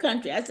of the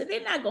country. I said,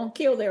 they're not going to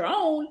kill their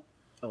own.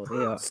 Oh,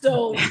 they are.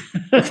 So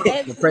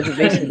the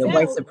preservation of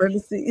white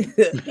supremacy.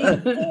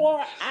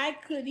 Before I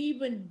could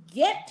even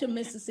get to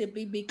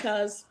Mississippi,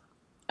 because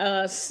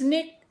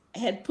SNCC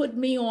had put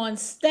me on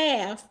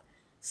staff,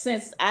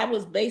 since I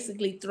was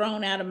basically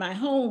thrown out of my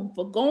home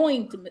for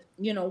going to,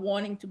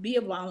 wanting to be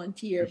a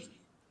volunteer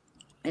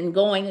and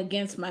going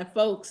against my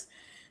folks.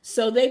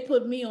 So they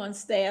put me on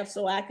staff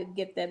so I could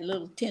get that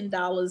little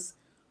 $10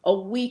 a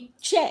week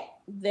check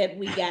that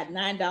we got,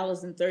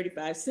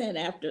 $9.35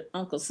 after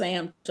Uncle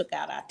Sam took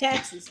out our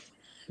taxes.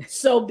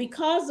 So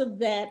because of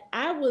that,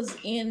 I was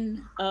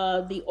in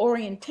the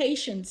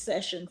orientation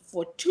session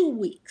for 2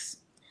 weeks,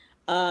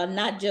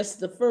 not just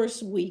the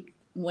first week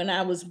when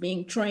I was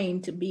being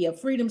trained to be a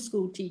Freedom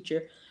School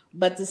teacher,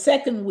 but the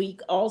second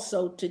week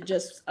also to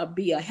just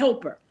be a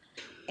helper.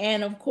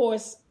 And of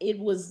course, it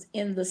was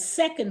in the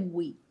second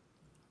week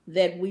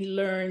that we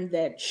learned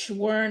that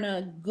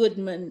Schwerner,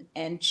 Goodman,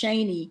 and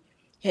Cheney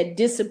had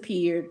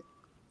disappeared.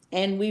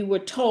 And we were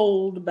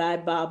told by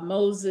Bob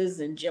Moses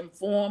and Jim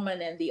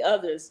Foreman and the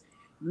others,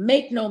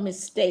 make no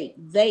mistake,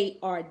 they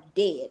are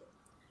dead.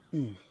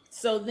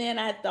 So then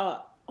I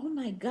thought, oh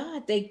my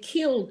God, they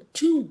killed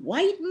 2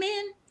 white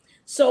men?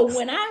 So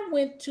when I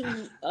went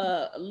to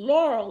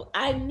Laurel,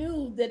 I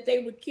knew that they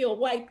would kill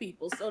white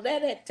people. So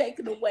that had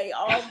taken away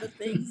all the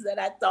things that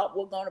I thought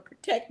were going to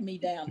protect me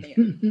down there.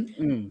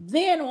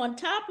 Then on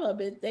top of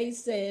it, they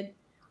said,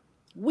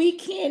 We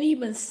can't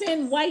even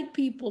send white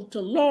people to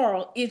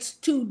Laurel. It's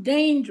too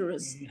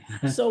dangerous.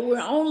 So we're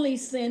only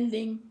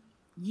sending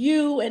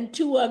you and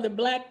 2 other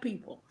Black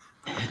people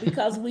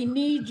because we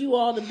need you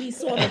all to be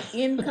sort of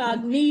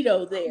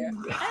incognito there. And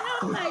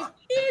I'm like,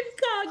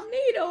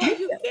 incognito? Are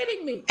you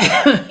kidding me?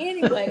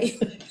 Anyway,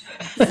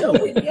 so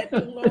we get to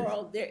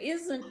Laurel. There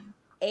isn't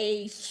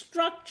a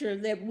structure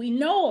that we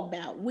know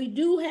about. We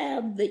do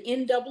have the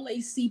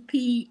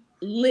NAACP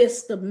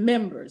list of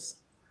members.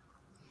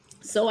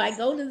 So I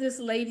go to this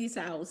lady's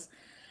house.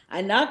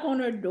 I knock on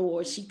her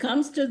door. She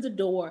comes to the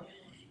door.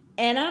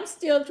 And I'm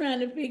still trying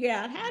to figure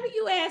out, how do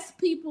you ask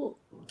people,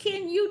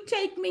 can you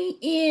take me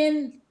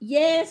in?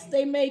 Yes,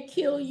 they may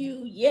kill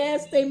you.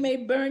 Yes, they may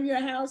burn your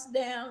house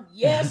down.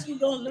 Yes, you're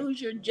going to lose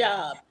your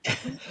job.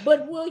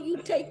 But will you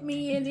take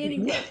me in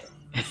anyway?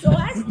 So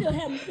I still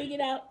haven't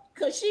figured out,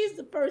 because she's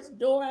the first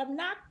door I've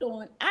knocked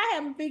on. I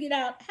haven't figured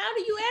out, how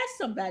do you ask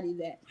somebody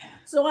that?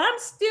 So I'm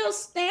still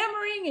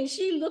stammering, and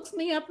she looks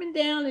me up and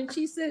down, and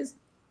she says,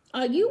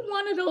 are you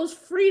one of those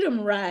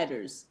freedom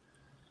riders?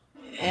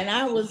 And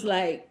I was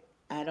like,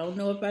 I don't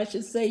know if I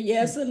should say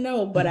yes or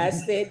no, but I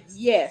said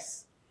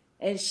yes.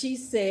 And she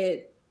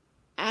said,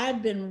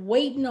 I've been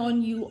waiting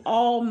on you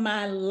all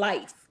my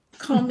life.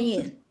 Come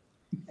in.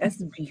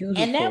 That's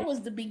beautiful. And that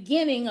was the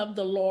beginning of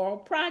the Laurel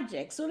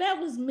Project. So that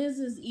was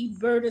Mrs.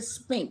 Eberta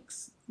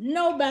Spinks.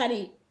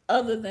 Nobody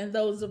other than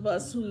those of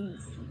us who,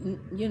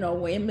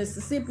 were in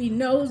Mississippi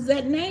knows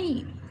that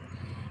name.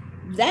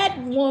 That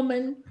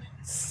woman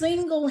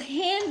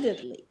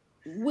single-handedly,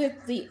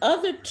 with the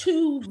other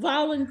 2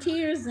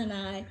 volunteers and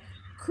I,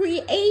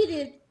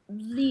 created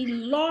the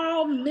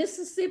Laurel,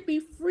 Mississippi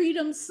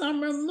Freedom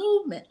Summer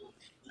Movement,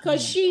 because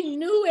she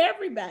knew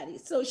everybody.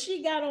 So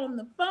she got on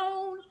the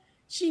phone,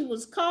 she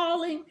was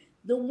calling,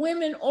 the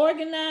women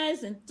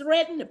organized and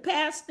threatened the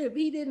pastor if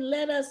he didn't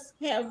let us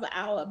have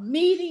our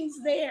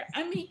meetings there.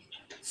 I mean,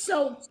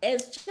 so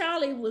as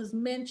Charlie was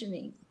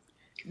mentioning,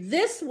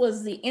 this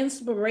was the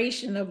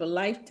inspiration of a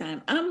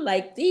lifetime. I'm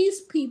like,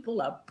 these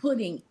people are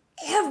putting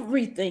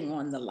everything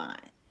on the line.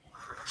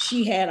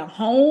 She had a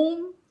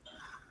home.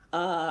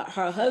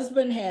 Her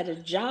husband had a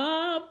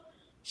job.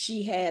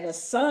 She had a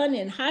son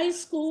in high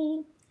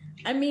school.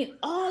 I mean,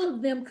 all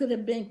of them could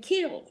have been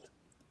killed.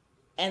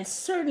 And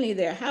certainly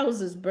their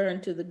houses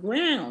burned to the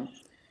ground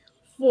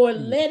for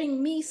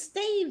letting me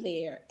stay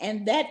there,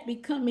 and that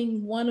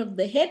becoming one of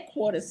the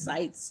headquarters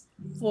sites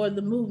for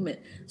the movement.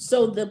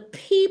 So the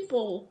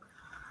people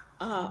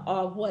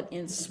are what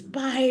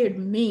inspired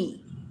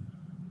me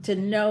to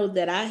know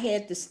that I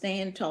had to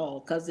stand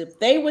tall, because if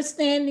they were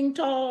standing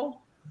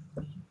tall,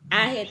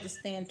 I had to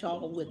stand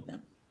tall with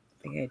them.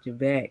 They had your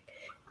back.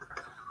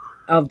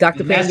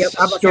 Dr. Payne, that's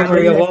the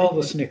story of all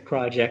the SNCC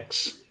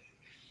projects.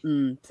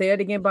 Say that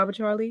again, Baba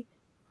Charlie.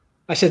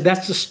 I said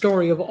that's the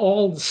story of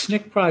all the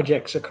SNCC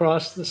projects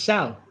across the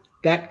South.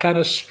 That kind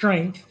of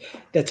strength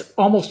that's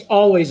almost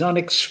always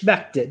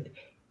unexpected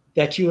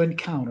that you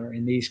encounter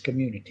in these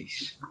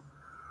communities.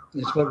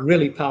 It's what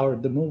really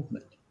powered the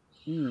movement.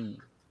 And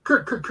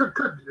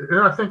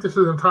I think this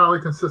is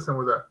entirely consistent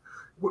with that.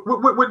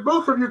 Would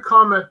both of you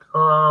comment?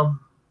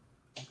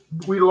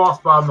 We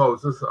lost Bob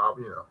Moses,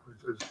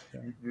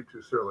 you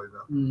two surely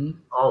know.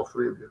 All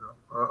 3 of you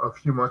know, a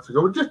few months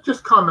ago.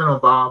 Just comment on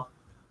Bob.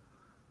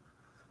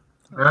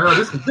 And I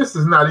know this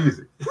is not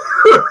easy.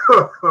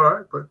 All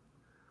right, but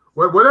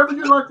whatever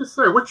you'd like to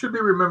say, what should be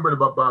remembered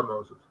about Bob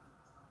Moses?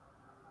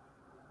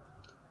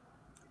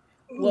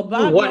 Well,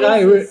 Bob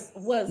Moses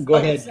was. Go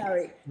ahead.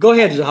 Sorry. Go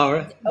ahead,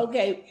 Zoharah.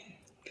 Okay.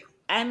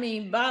 I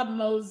mean, Bob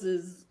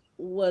Moses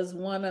was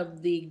one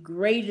of the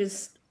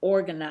greatest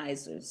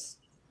organizers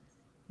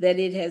that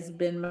it has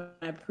been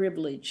my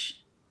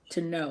privilege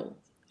to know.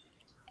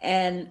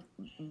 And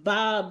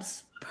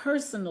Bob's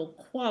personal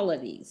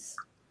qualities,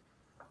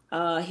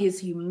 his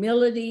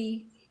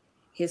humility,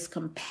 his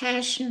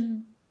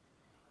compassion,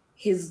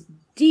 his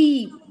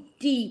deep,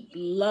 deep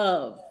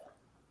love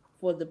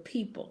for the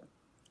people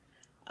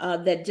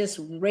that just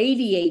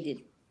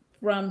radiated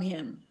from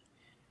him,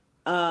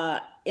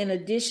 in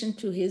addition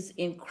to his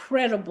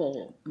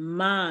incredible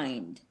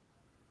mind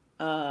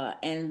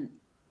and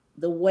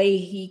the way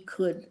he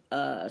could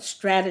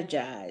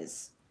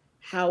strategize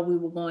how we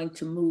were going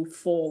to move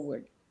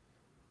forward.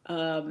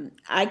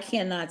 I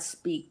cannot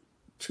speak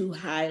too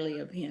highly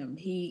of him.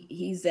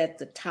 He's at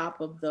the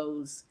top of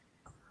those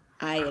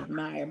I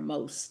admire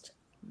most,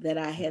 that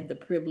I had the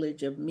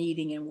privilege of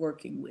meeting and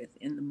working with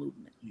in the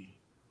movement.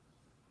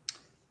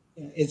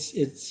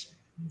 It's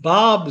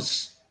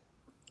Bob's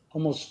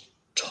almost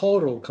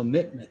total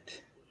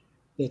commitment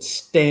that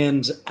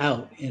stands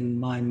out in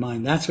my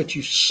mind. That's what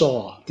you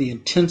saw, the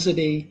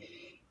intensity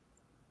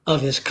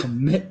of his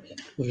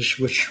commitment, which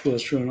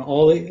was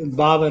from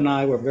Bob and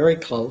I were very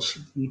close,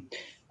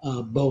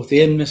 both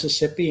in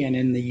Mississippi and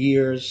in the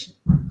years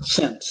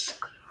since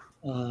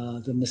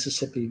the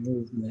Mississippi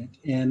movement.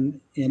 And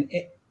in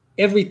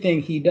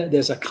everything he does,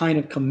 there's a kind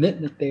of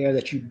commitment there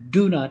that you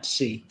do not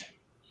see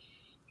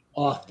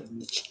often.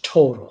 It's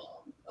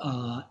total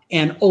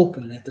and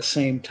open at the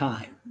same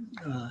time.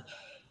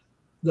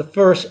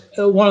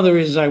 one of the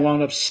reasons I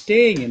wound up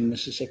staying in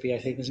Mississippi, I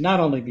think, is not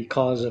only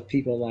because of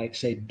people like,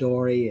 say,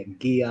 Dory and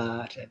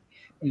Giat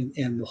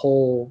and the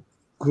whole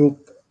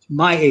group,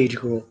 my age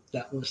group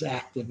that was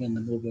active in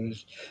the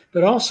movement,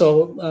 but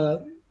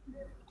also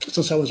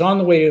since I was on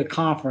the way to the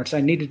conference, I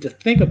needed to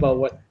think about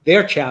what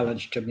their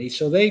challenge to me.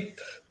 So they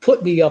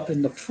put me up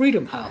in the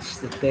Freedom House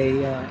that they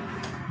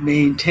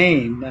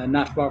maintain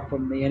not far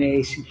from the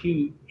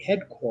NAACP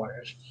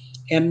headquarters.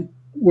 And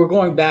we're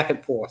going back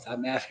and forth.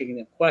 I'm asking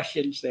them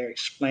questions. They're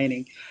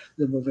explaining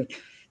the movement.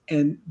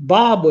 And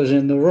Bob was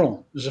in the room.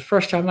 It was the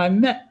first time I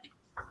met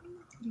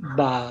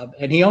Bob.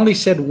 And he only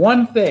said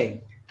one thing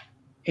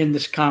in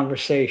this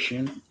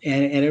conversation,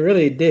 and it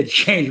really did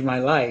change my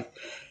life.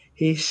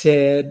 He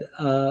said,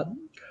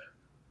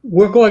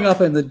 we're going up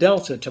in the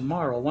Delta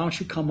tomorrow. Why don't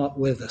you come up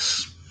with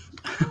us?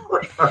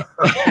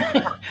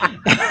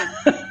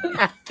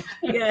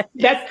 Yeah.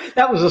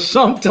 That was a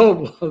sum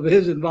total of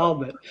his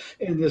involvement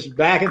in this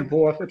back and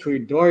forth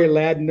between Dory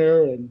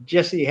Ladner and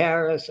Jesse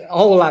Harris, a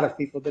whole lot of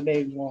people, the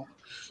names won't.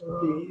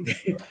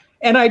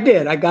 And I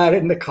did. I got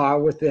in the car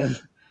with him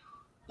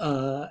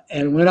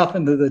and went up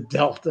into the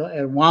Delta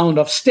and wound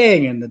up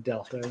staying in the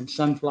Delta in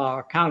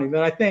Sunflower County.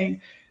 But I think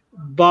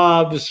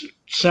Bob's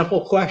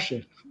simple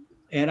question,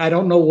 and I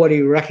don't know what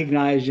he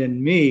recognized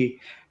in me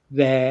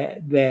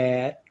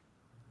that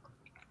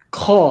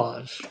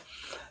caused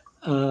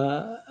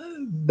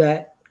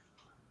that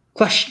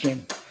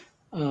question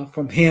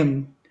from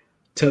him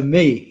to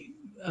me.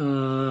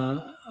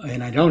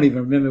 And I don't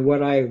even remember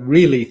what I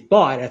really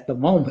thought at the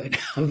moment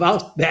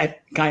about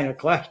that kind of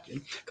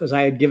question, because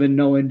I had given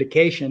no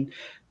indication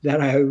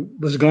that I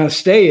was going to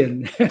stay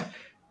in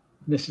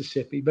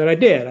Mississippi. But I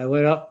did. I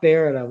went up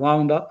there and I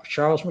wound up with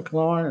Charles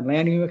McLaurin and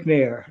Lanny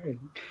McNair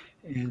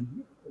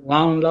and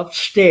wound up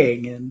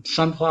staying in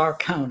Sunflower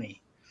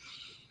County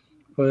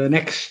for the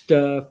next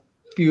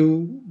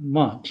few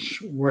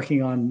months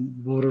working on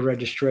voter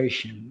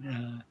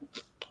registration.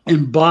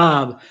 And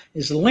Bob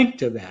is linked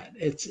to that.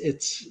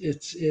 It's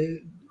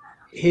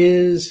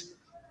his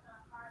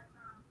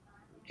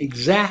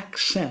exact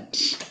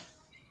sense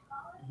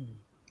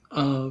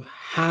of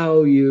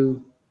how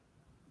you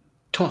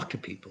talk to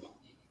people.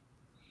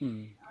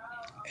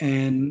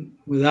 And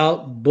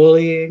without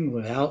bullying,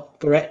 without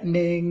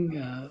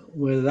threatening,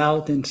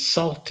 without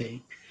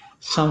insulting,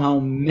 somehow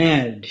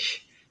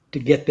manage to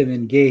get them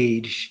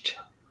engaged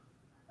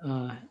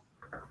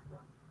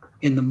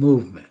in the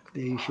movement.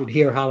 You should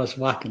hear Hollis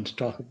Watkins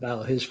talk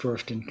about his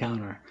first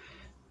encounter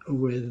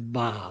with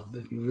Bob,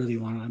 if you really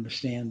want to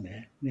understand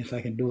that. And if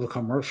I can do a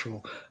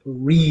commercial,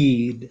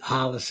 read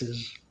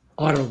Hollis's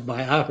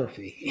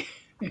autobiography,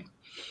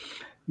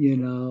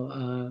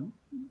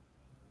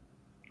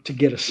 to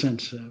get a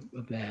sense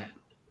of that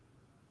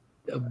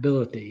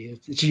ability.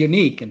 It's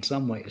unique in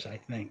some ways, I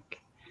think.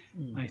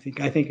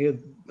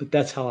 But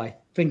that's how I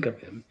think of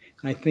him.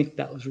 And I think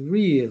that was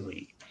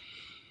really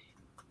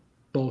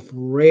both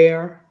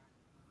rare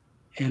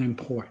and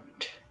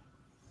important.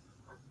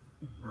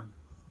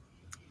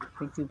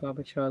 Thank you,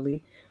 Baba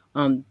Charlie.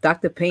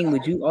 Dr. Payne,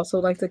 would you also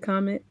like to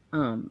comment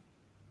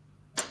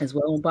as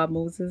well on Bob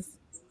Moses?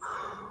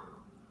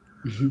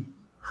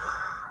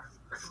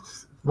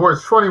 Boy,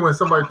 it's funny when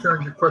somebody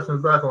turns your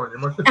questions back on you.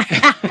 I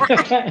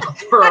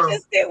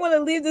just didn't want to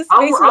leave the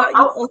space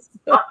without you.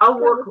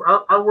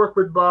 I work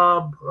with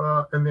Bob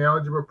in the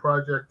Algebra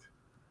Project.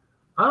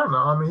 I don't know.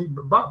 I mean,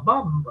 Bob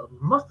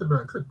must have been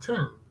a good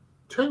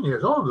 10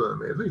 years older than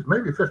me, at least,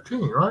 maybe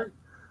 15, right?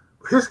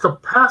 His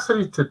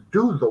capacity to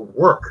do the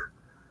work.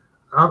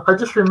 I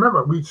just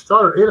remember we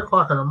started 8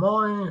 o'clock in the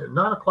morning, at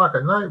 9 o'clock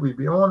at night, we'd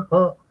be on.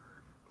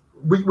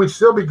 We'd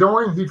still be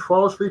going. He'd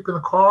fall asleep in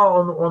the car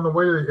on the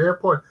way to the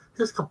airport.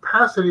 His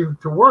capacity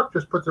to work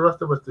just put the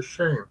rest of us to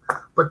shame.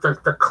 But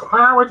the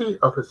clarity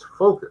of his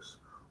focus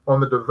on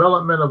the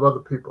development of other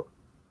people,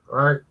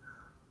 right?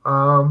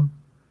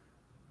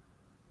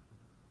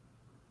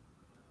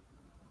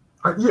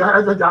 I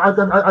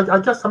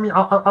guess,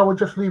 I would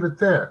just leave it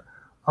there.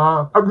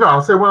 No,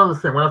 I'll say one other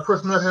thing. When I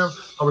first met him,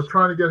 I was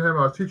trying to get him.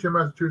 I was teaching in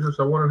Massachusetts.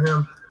 I wanted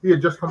him. He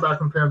had just come back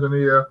from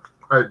Tanzania.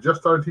 I had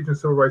just started teaching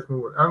civil rights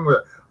movement. I'm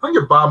gonna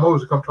get Bob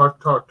Moses to come talk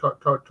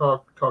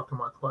to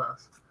my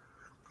class.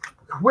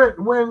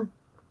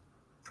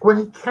 When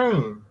he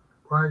came,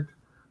 right,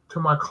 to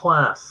my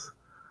class,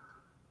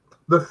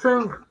 the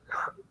thing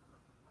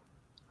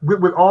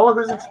with all of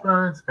his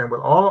experience and with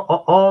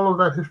all of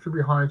that history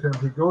behind him,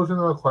 he goes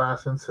into the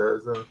class and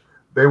says, and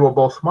they will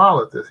both smile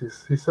at this.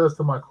 He says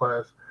to my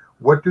class,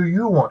 "What do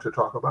you want to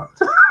talk about?"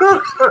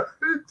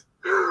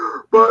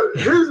 But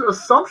his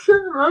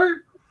assumption, right?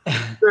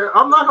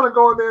 I'm not going to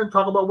go in there and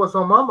talk about what's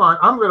on my mind.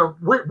 I'm going to,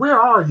 where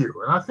are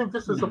you? And I think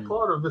this is a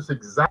part of this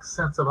exact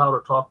sense of how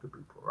to talk to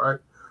people, right?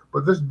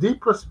 But this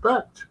deep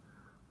respect.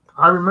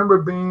 I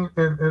remember being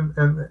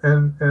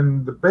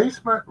in the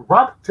basement,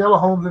 Robert Taylor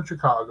Holmes in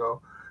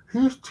Chicago.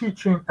 He's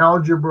teaching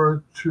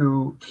algebra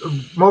to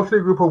mostly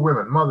a group of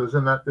women, mothers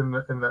in that,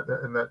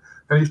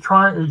 and he's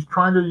trying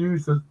to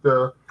use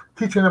the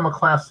teaching them a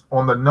class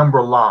on the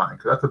number line.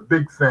 That's a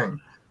big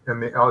thing in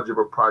the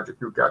algebra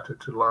project. You got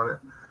to learn it.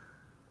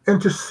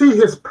 And to see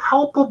his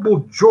palpable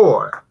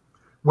joy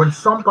when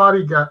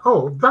somebody got,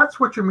 oh, that's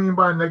what you mean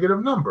by a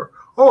negative number.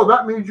 Oh,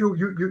 that means you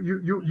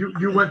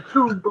went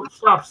 2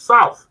 stops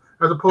south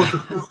as opposed to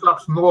 2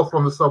 stops north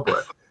on the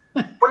subway.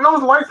 When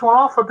those lights went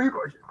off for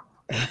people,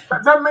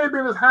 that may have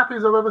been as happy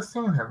as I've ever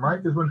seen him,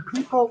 right? Is when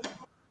people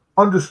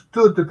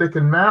understood that they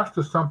can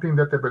master something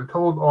that they've been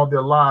told all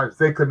their lives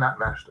they could not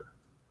master.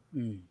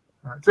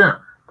 Right, Jim,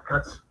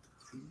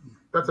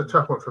 that's a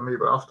tough one for me,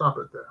 but I'll stop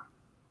it there.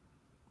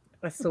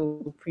 I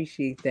so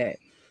appreciate that.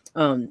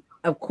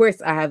 Of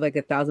course, I have like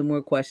 1,000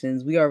 more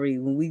questions.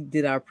 When we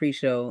did our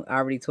pre-show, I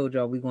already told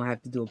y'all we're gonna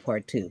have to do a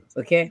part 2,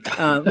 okay?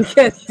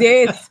 Because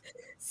there's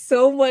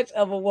so much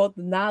of a wealth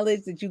of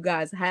knowledge that you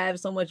guys have,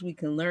 so much we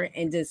can learn,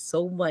 and just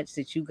so much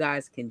that you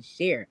guys can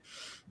share.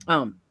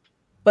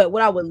 But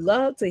what I would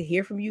love to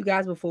hear from you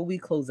guys before we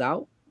close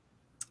out,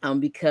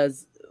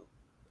 because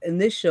in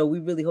this show, we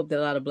really hope that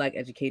a lot of Black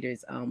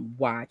educators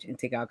watch and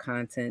take our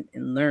content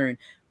and learn.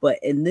 But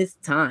in this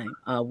time,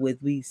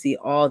 we see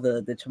all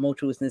the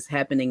tumultuousness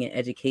happening in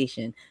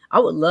education, I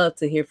would love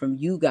to hear from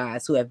you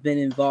guys who have been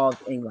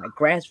involved in like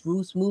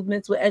grassroots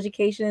movements with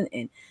education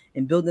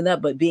and building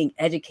up, but being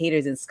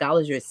educators and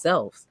scholars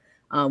yourselves.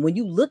 When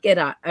you look at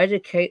our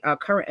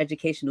current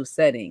educational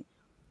setting,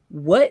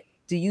 what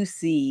do you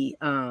see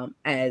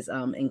as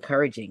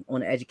encouraging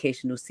on the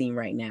educational scene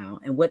right now,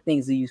 and what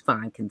things do you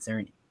find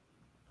concerning?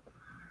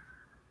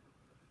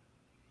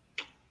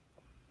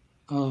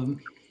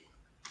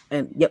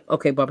 And yep,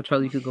 okay, Barbara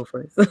Charlie, you could go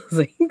first.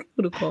 Like,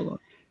 put a call on.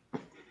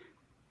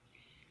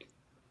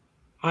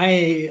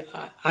 I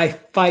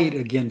fight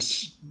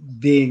against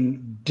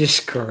being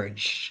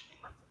discouraged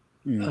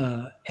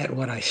at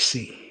what I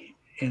see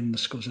in the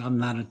schools. I'm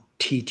not a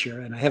teacher,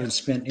 and I haven't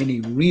spent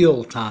any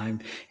real time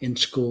in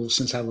schools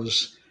since I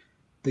was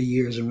the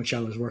years in which I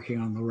was working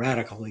on the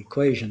Radical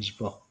Equations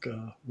book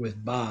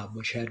with Bob,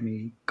 which had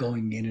me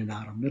going in and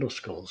out of middle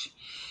schools.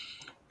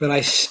 But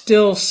I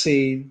still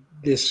see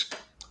this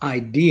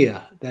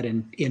idea that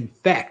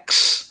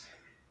infects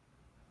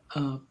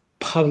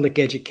public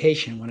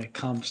education when it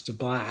comes to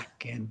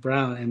Black and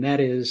brown, and that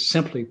is,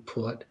 simply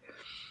put,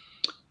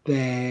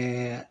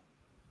 that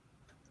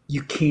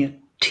you can't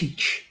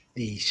teach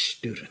these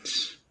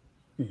students.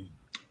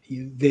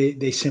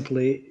 They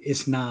simply,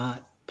 it's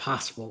not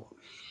possible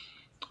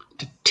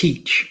to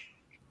teach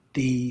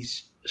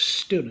these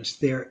students.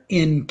 They're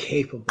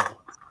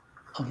incapable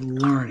of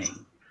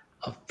learning,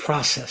 of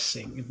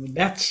processing.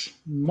 That's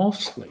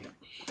mostly,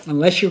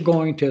 unless you're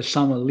going to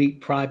some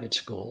elite private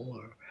school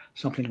or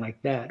something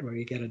like that, where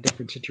you get a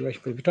different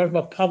situation. But if you're talking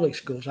about public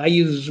schools, I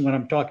use, when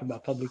I'm talking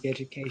about public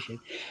education,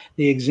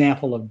 the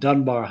example of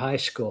Dunbar High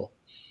School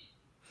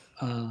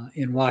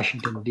in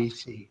Washington,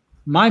 D.C.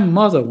 My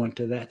mother went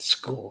to that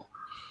school,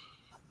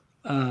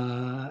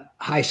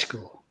 high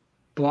school,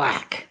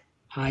 Black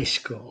high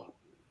school,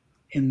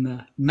 in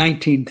the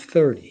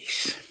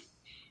 1930s,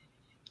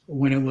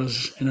 when it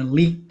was an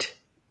elite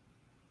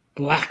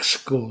Black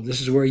school. This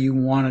is where you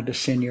wanted to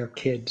send your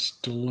kids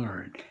to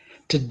learn.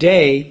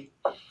 Today,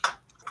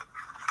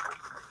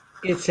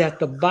 it's at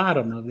the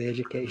bottom of the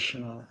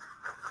educational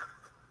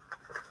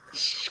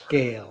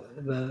scale.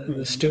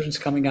 The students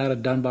coming out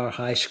of Dunbar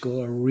High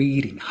School are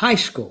reading, high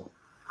school,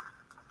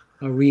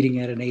 are reading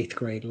at an 8th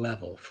grade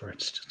level, for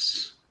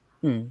instance.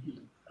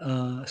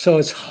 So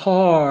it's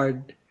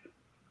hard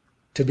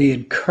to be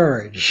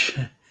encouraged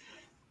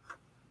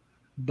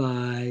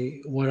by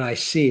what I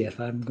see, if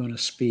I'm going to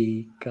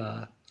speak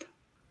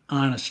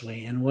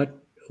honestly. And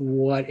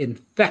what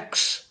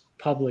infects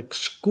public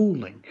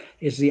schooling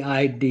is the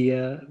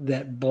idea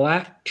that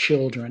Black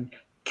children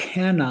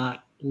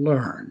cannot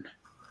learn,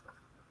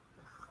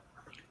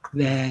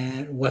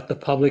 that what the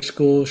public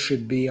schools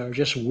should be are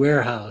just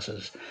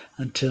warehouses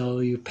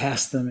until you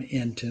pass them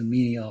into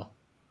menial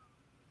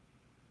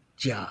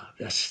job.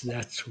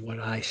 That's what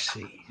I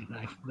see,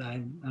 and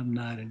I'm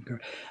not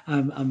encouraged.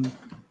 I'm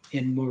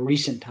in more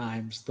recent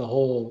times, the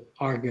whole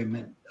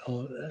argument,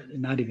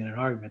 not even an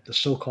argument, the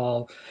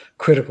so-called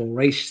critical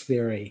race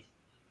theory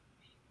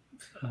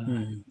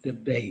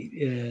debate.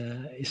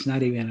 It's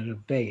not even a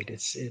debate.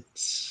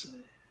 It's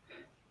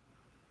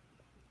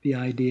the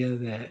idea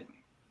that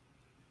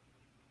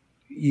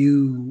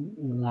you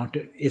want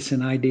to. It's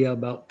an idea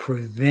about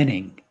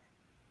preventing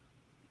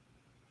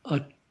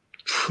a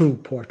true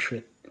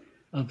portrait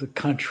of the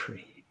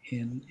country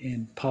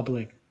in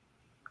public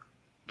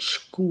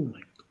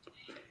schooling.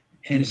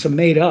 And it's a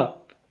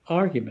made-up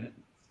argument,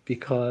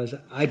 because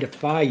I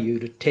defy you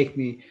to take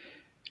me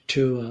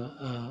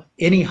to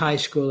any high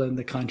school in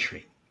the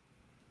country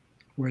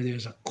where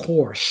there's a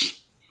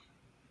course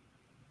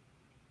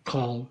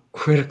called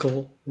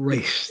critical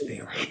race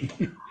theory.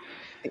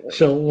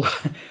 So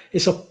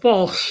it's a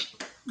false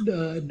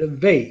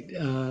debate.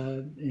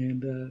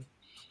 And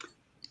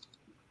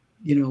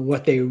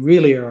what they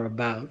really are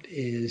about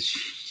is,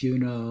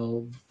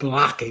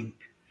 blocking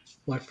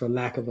what, for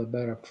lack of a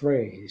better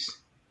phrase,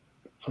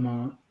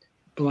 among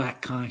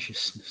Black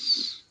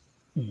consciousness.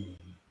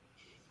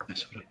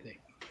 That's what I think.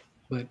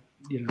 But,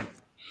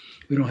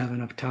 we don't have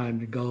enough time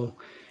to go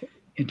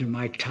into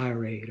my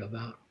tirade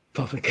about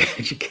public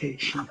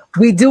education.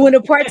 We doing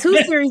a part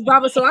 2 series,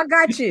 Baba, so I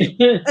got you.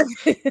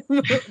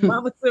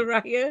 Mama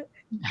Zoharah.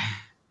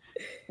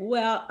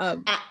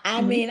 Well,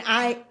 I mean,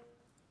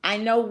 I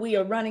know we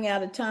are running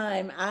out of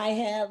time. I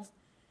have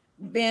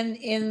been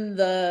in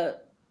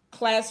the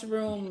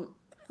classroom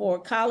for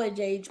college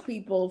age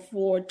people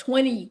for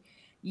 20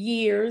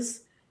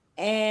 years,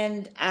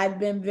 and I've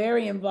been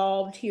very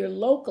involved here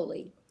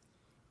locally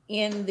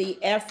in the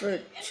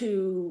effort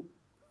to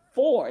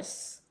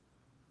force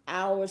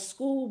our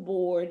school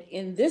board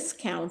in this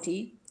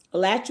county,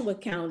 Alachua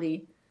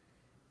County,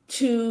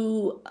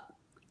 to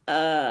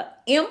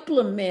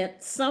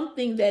implement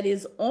something that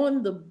is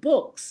on the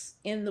books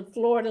in the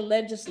Florida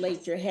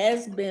legislature,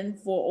 has been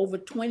for over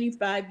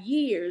 25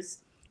 years,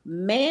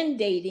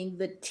 mandating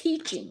the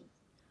teaching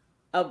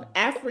of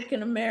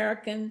African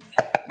American,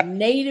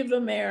 Native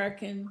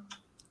American,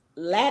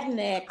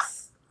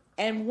 Latinx,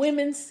 and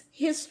women's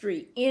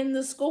history in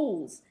the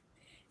schools.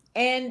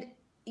 And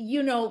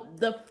you know,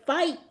 the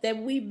fight that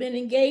we've been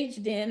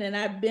engaged in, and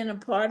I've been a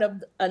part of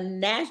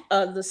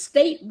the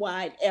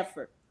statewide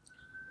effort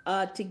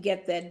to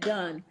get that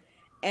done.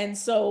 And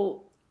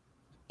so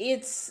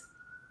it's,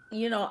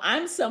 you know,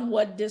 I'm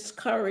somewhat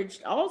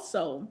discouraged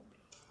also.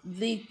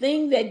 The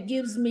thing that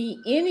gives me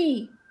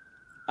any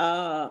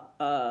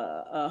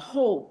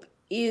hope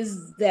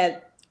is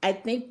that I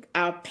think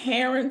our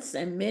parents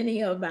and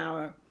many of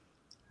our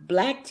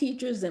Black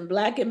teachers and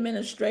Black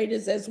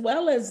administrators, as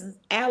well as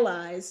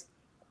allies,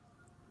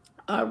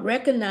 are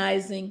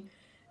recognizing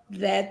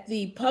that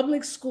the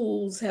public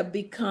schools have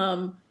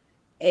become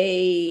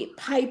a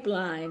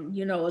pipeline,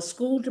 you know, a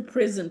school to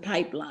prison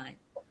pipeline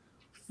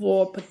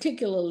for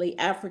particularly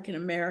African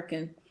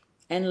American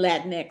and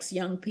Latinx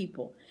young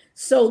people.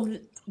 So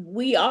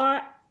we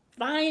are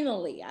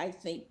finally, I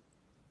think,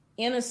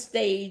 in a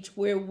stage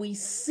where we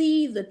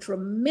see the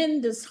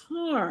tremendous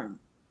harm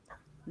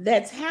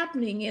that's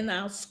happening in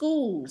our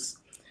schools.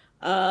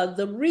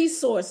 The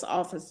resource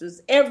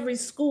officers, every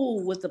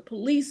school with a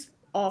police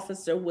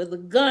officer with a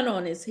gun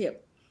on his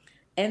hip.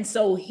 And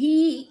so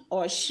he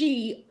or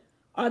she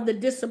are the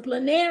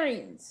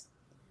disciplinarians.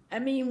 I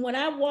mean, when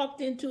I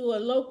walked into a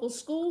local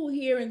school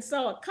here and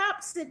saw a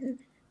cop sitting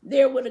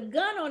there with a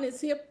gun on his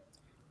hip,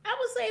 I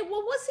would say,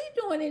 well, what's he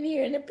doing in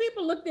here? And the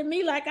people looked at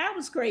me like I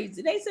was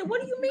crazy. They said,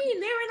 what do you mean?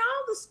 They're in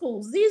all the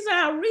schools. These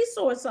are our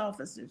resource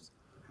officers.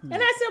 And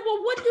I said,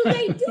 well, what do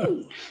they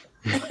do?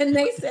 And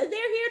they said,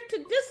 they're here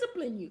to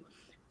discipline you.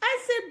 I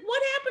said,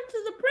 what happened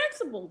to the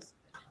principals?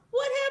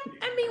 What happened?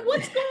 I mean,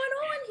 what's going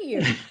on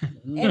here?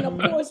 And of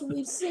course,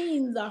 we've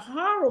seen the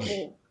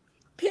horrible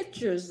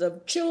pictures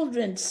of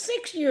children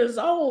 6 years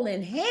old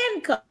in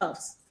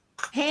handcuffs,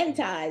 hand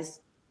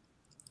ties,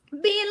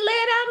 being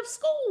led out of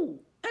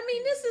school. I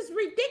mean, this is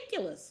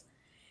ridiculous.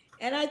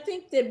 And I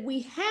think that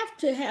we have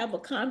to have a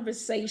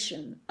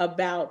conversation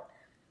about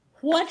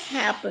what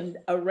happened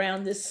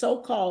around this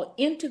so-called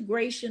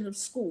integration of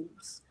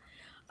schools.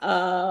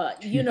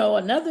 You know,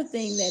 another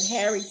thing that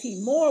Harry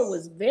T. Moore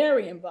was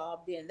very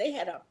involved in, they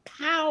had a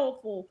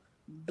powerful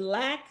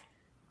Black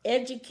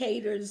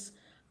educators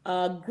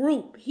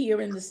group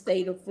here in the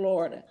state of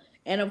Florida.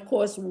 And of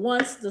course,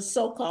 once the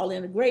so-called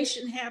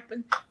integration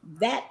happened,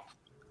 that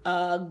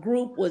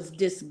group was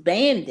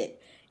disbanded.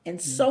 And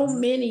so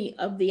many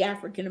of the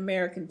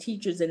African-American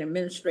teachers and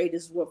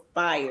administrators were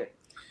fired.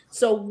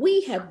 So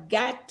we have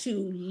got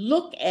to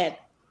look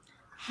at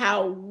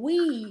how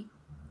we,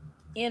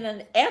 in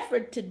an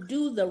effort to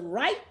do the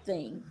right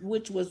thing,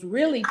 which was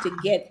really to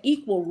get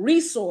equal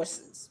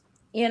resources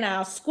in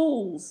our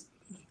schools,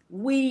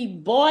 we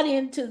bought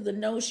into the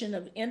notion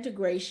of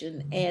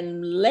integration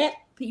and let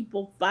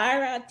people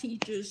fire our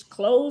teachers,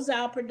 close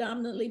our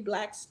predominantly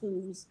Black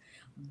schools,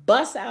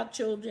 bus our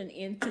children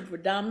into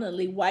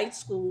predominantly white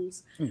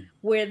schools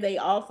where they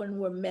often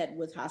were met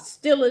with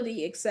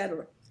hostility,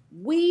 etc.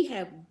 We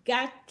have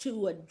got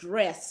to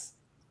address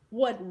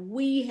what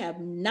we have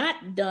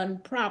not done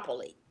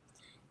properly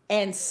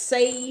and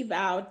save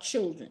our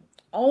children.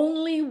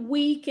 Only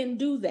we can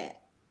do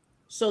that.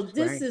 So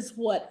this is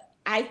what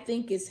I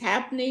think is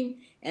happening.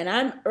 And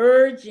I'm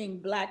urging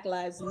Black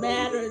Lives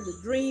Matter, the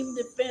Dream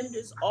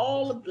Defenders,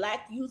 all the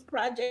Black Youth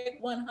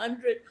Project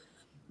 100,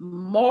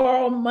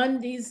 Moral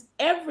Mondays,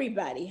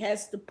 everybody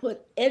has to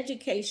put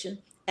education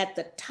at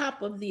the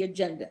top of the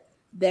agenda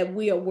that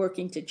we are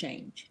working to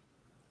change.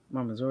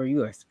 Mama Zoharah,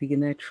 you are speaking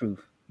that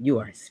truth. You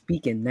are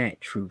speaking that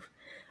truth.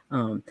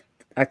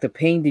 Dr.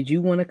 Payne, did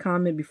you want to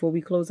comment before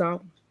we close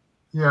out?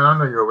 Yeah, I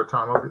know you're over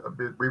time. I'll be a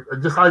bit brief.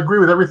 I agree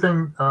with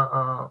everything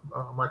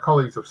my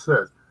colleagues have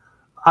said.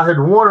 I had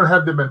wanted,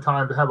 had there been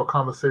time, to have a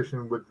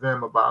conversation with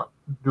them about,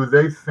 do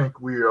they think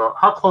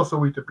how close are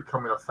we to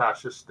becoming a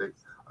fascist state?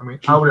 I mean,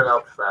 out and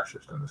out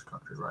fascist in this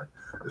country, right?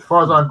 As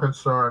far as I'm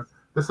concerned,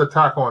 this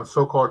attack on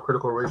so-called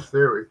critical race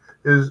theory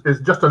is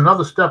just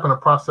another step in a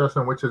process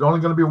in which there's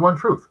only going to be one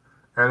truth,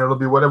 and it'll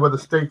be whatever the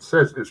state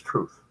says is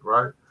truth,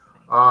 right?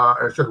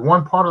 It's just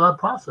one part of that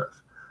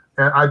process.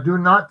 And I do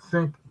not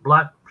think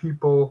Black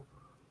people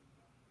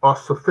are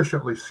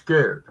sufficiently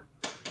scared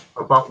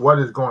about what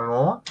is going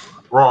on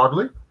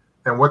broadly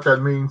and what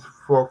that means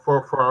for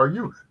our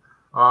youth.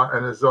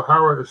 And as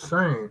Zoharah is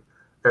saying,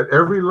 at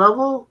every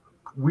level,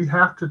 we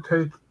have to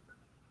take,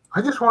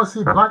 I just want to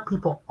see Black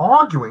people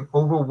arguing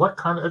over what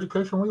kind of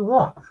education we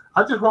want.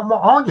 I just want more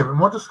argument,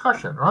 more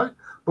discussion, right?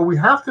 But we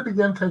have to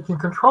begin taking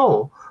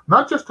control,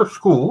 not just of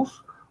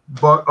schools,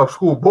 but of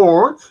school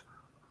boards,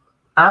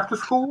 after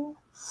school,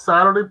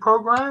 Saturday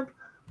programs.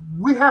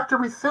 We have to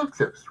rethink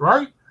this,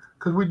 right?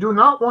 Because we do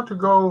not want to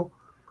go,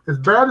 as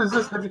bad as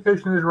this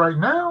education is right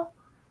now,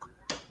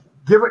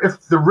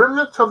 if the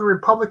remnants of the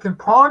Republican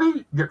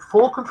Party get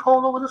full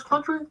control over this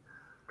country,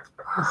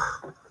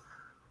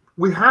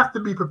 we have to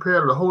be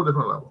prepared at a whole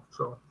different level.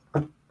 So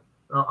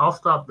I'll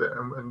stop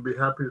there and be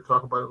happy to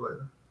talk about it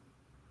later.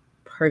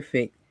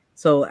 Perfect.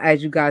 So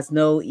as you guys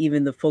know,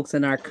 even the folks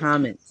in our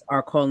comments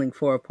are calling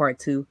for a part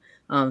 2.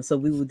 So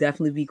we will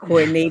definitely be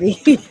coordinating.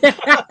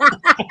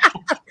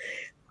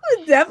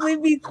 We'll definitely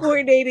be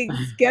coordinating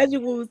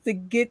schedules to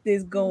get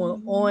this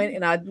going on.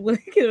 And I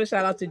want to give a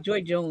shout out to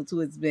Joy Jones, who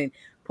has been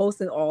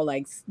posting all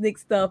like SNCC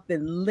stuff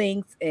and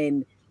links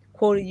and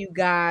quoting you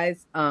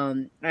guys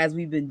as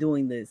we've been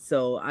doing this.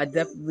 So I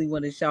definitely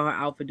want to shout her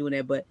out for doing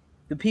that. But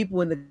the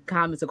people in the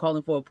comments are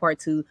calling for a part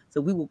 2.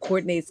 So we will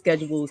coordinate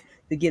schedules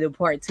to get a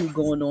part 2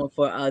 going on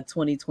for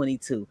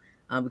 2022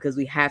 because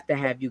we have to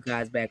have you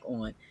guys back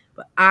on.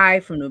 But I,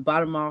 from the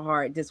bottom of my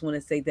heart, just want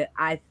to say that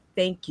I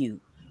thank you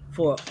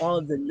for all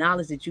of the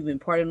knowledge that you've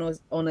imparted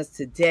on us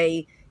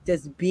today,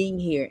 just being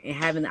here and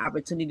having the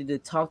opportunity to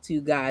talk to you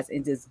guys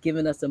and just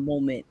giving us a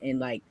moment and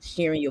like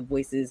sharing your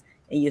voices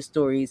and your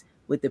stories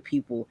with the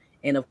people.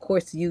 And of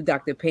course, you,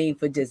 Dr. Payne,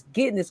 for just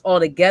getting this all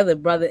together,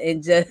 brother,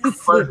 and just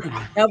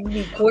helping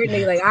me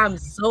coordinate. Like, I'm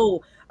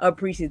so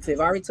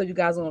appreciative. I already told you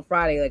guys on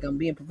Friday, like, I'm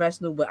being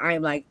professional, but I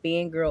am like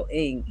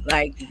fangirl-ing,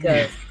 like,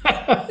 because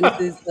this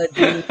is a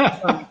dream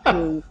come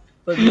true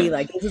for me.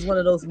 Like, this is one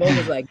of those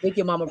moments, like, make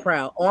your mama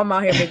proud. Oh, I'm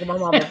out here making my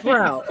mama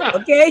proud.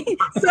 Okay?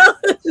 So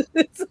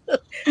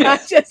I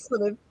just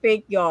want to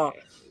thank y'all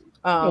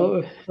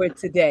for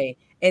today.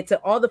 And to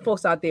all the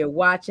folks out there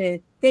watching,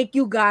 thank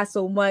you guys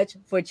so much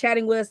for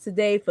chatting with us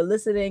today, for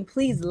listening.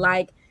 Please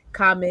like,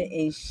 comment,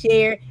 and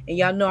share. And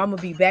y'all know I'm going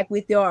to be back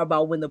with y'all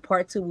about when the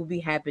part 2 will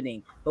be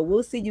happening. But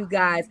we'll see you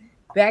guys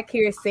back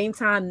here, same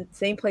time,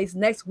 same place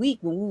next week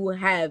when we will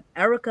have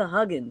Erica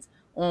Huggins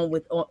on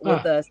with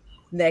us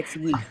next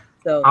week.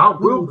 So I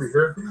will be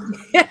here.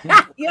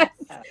 Yes.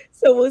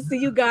 So we'll see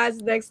you guys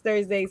next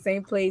Thursday,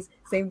 same place,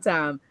 same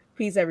time.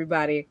 Peace,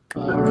 everybody.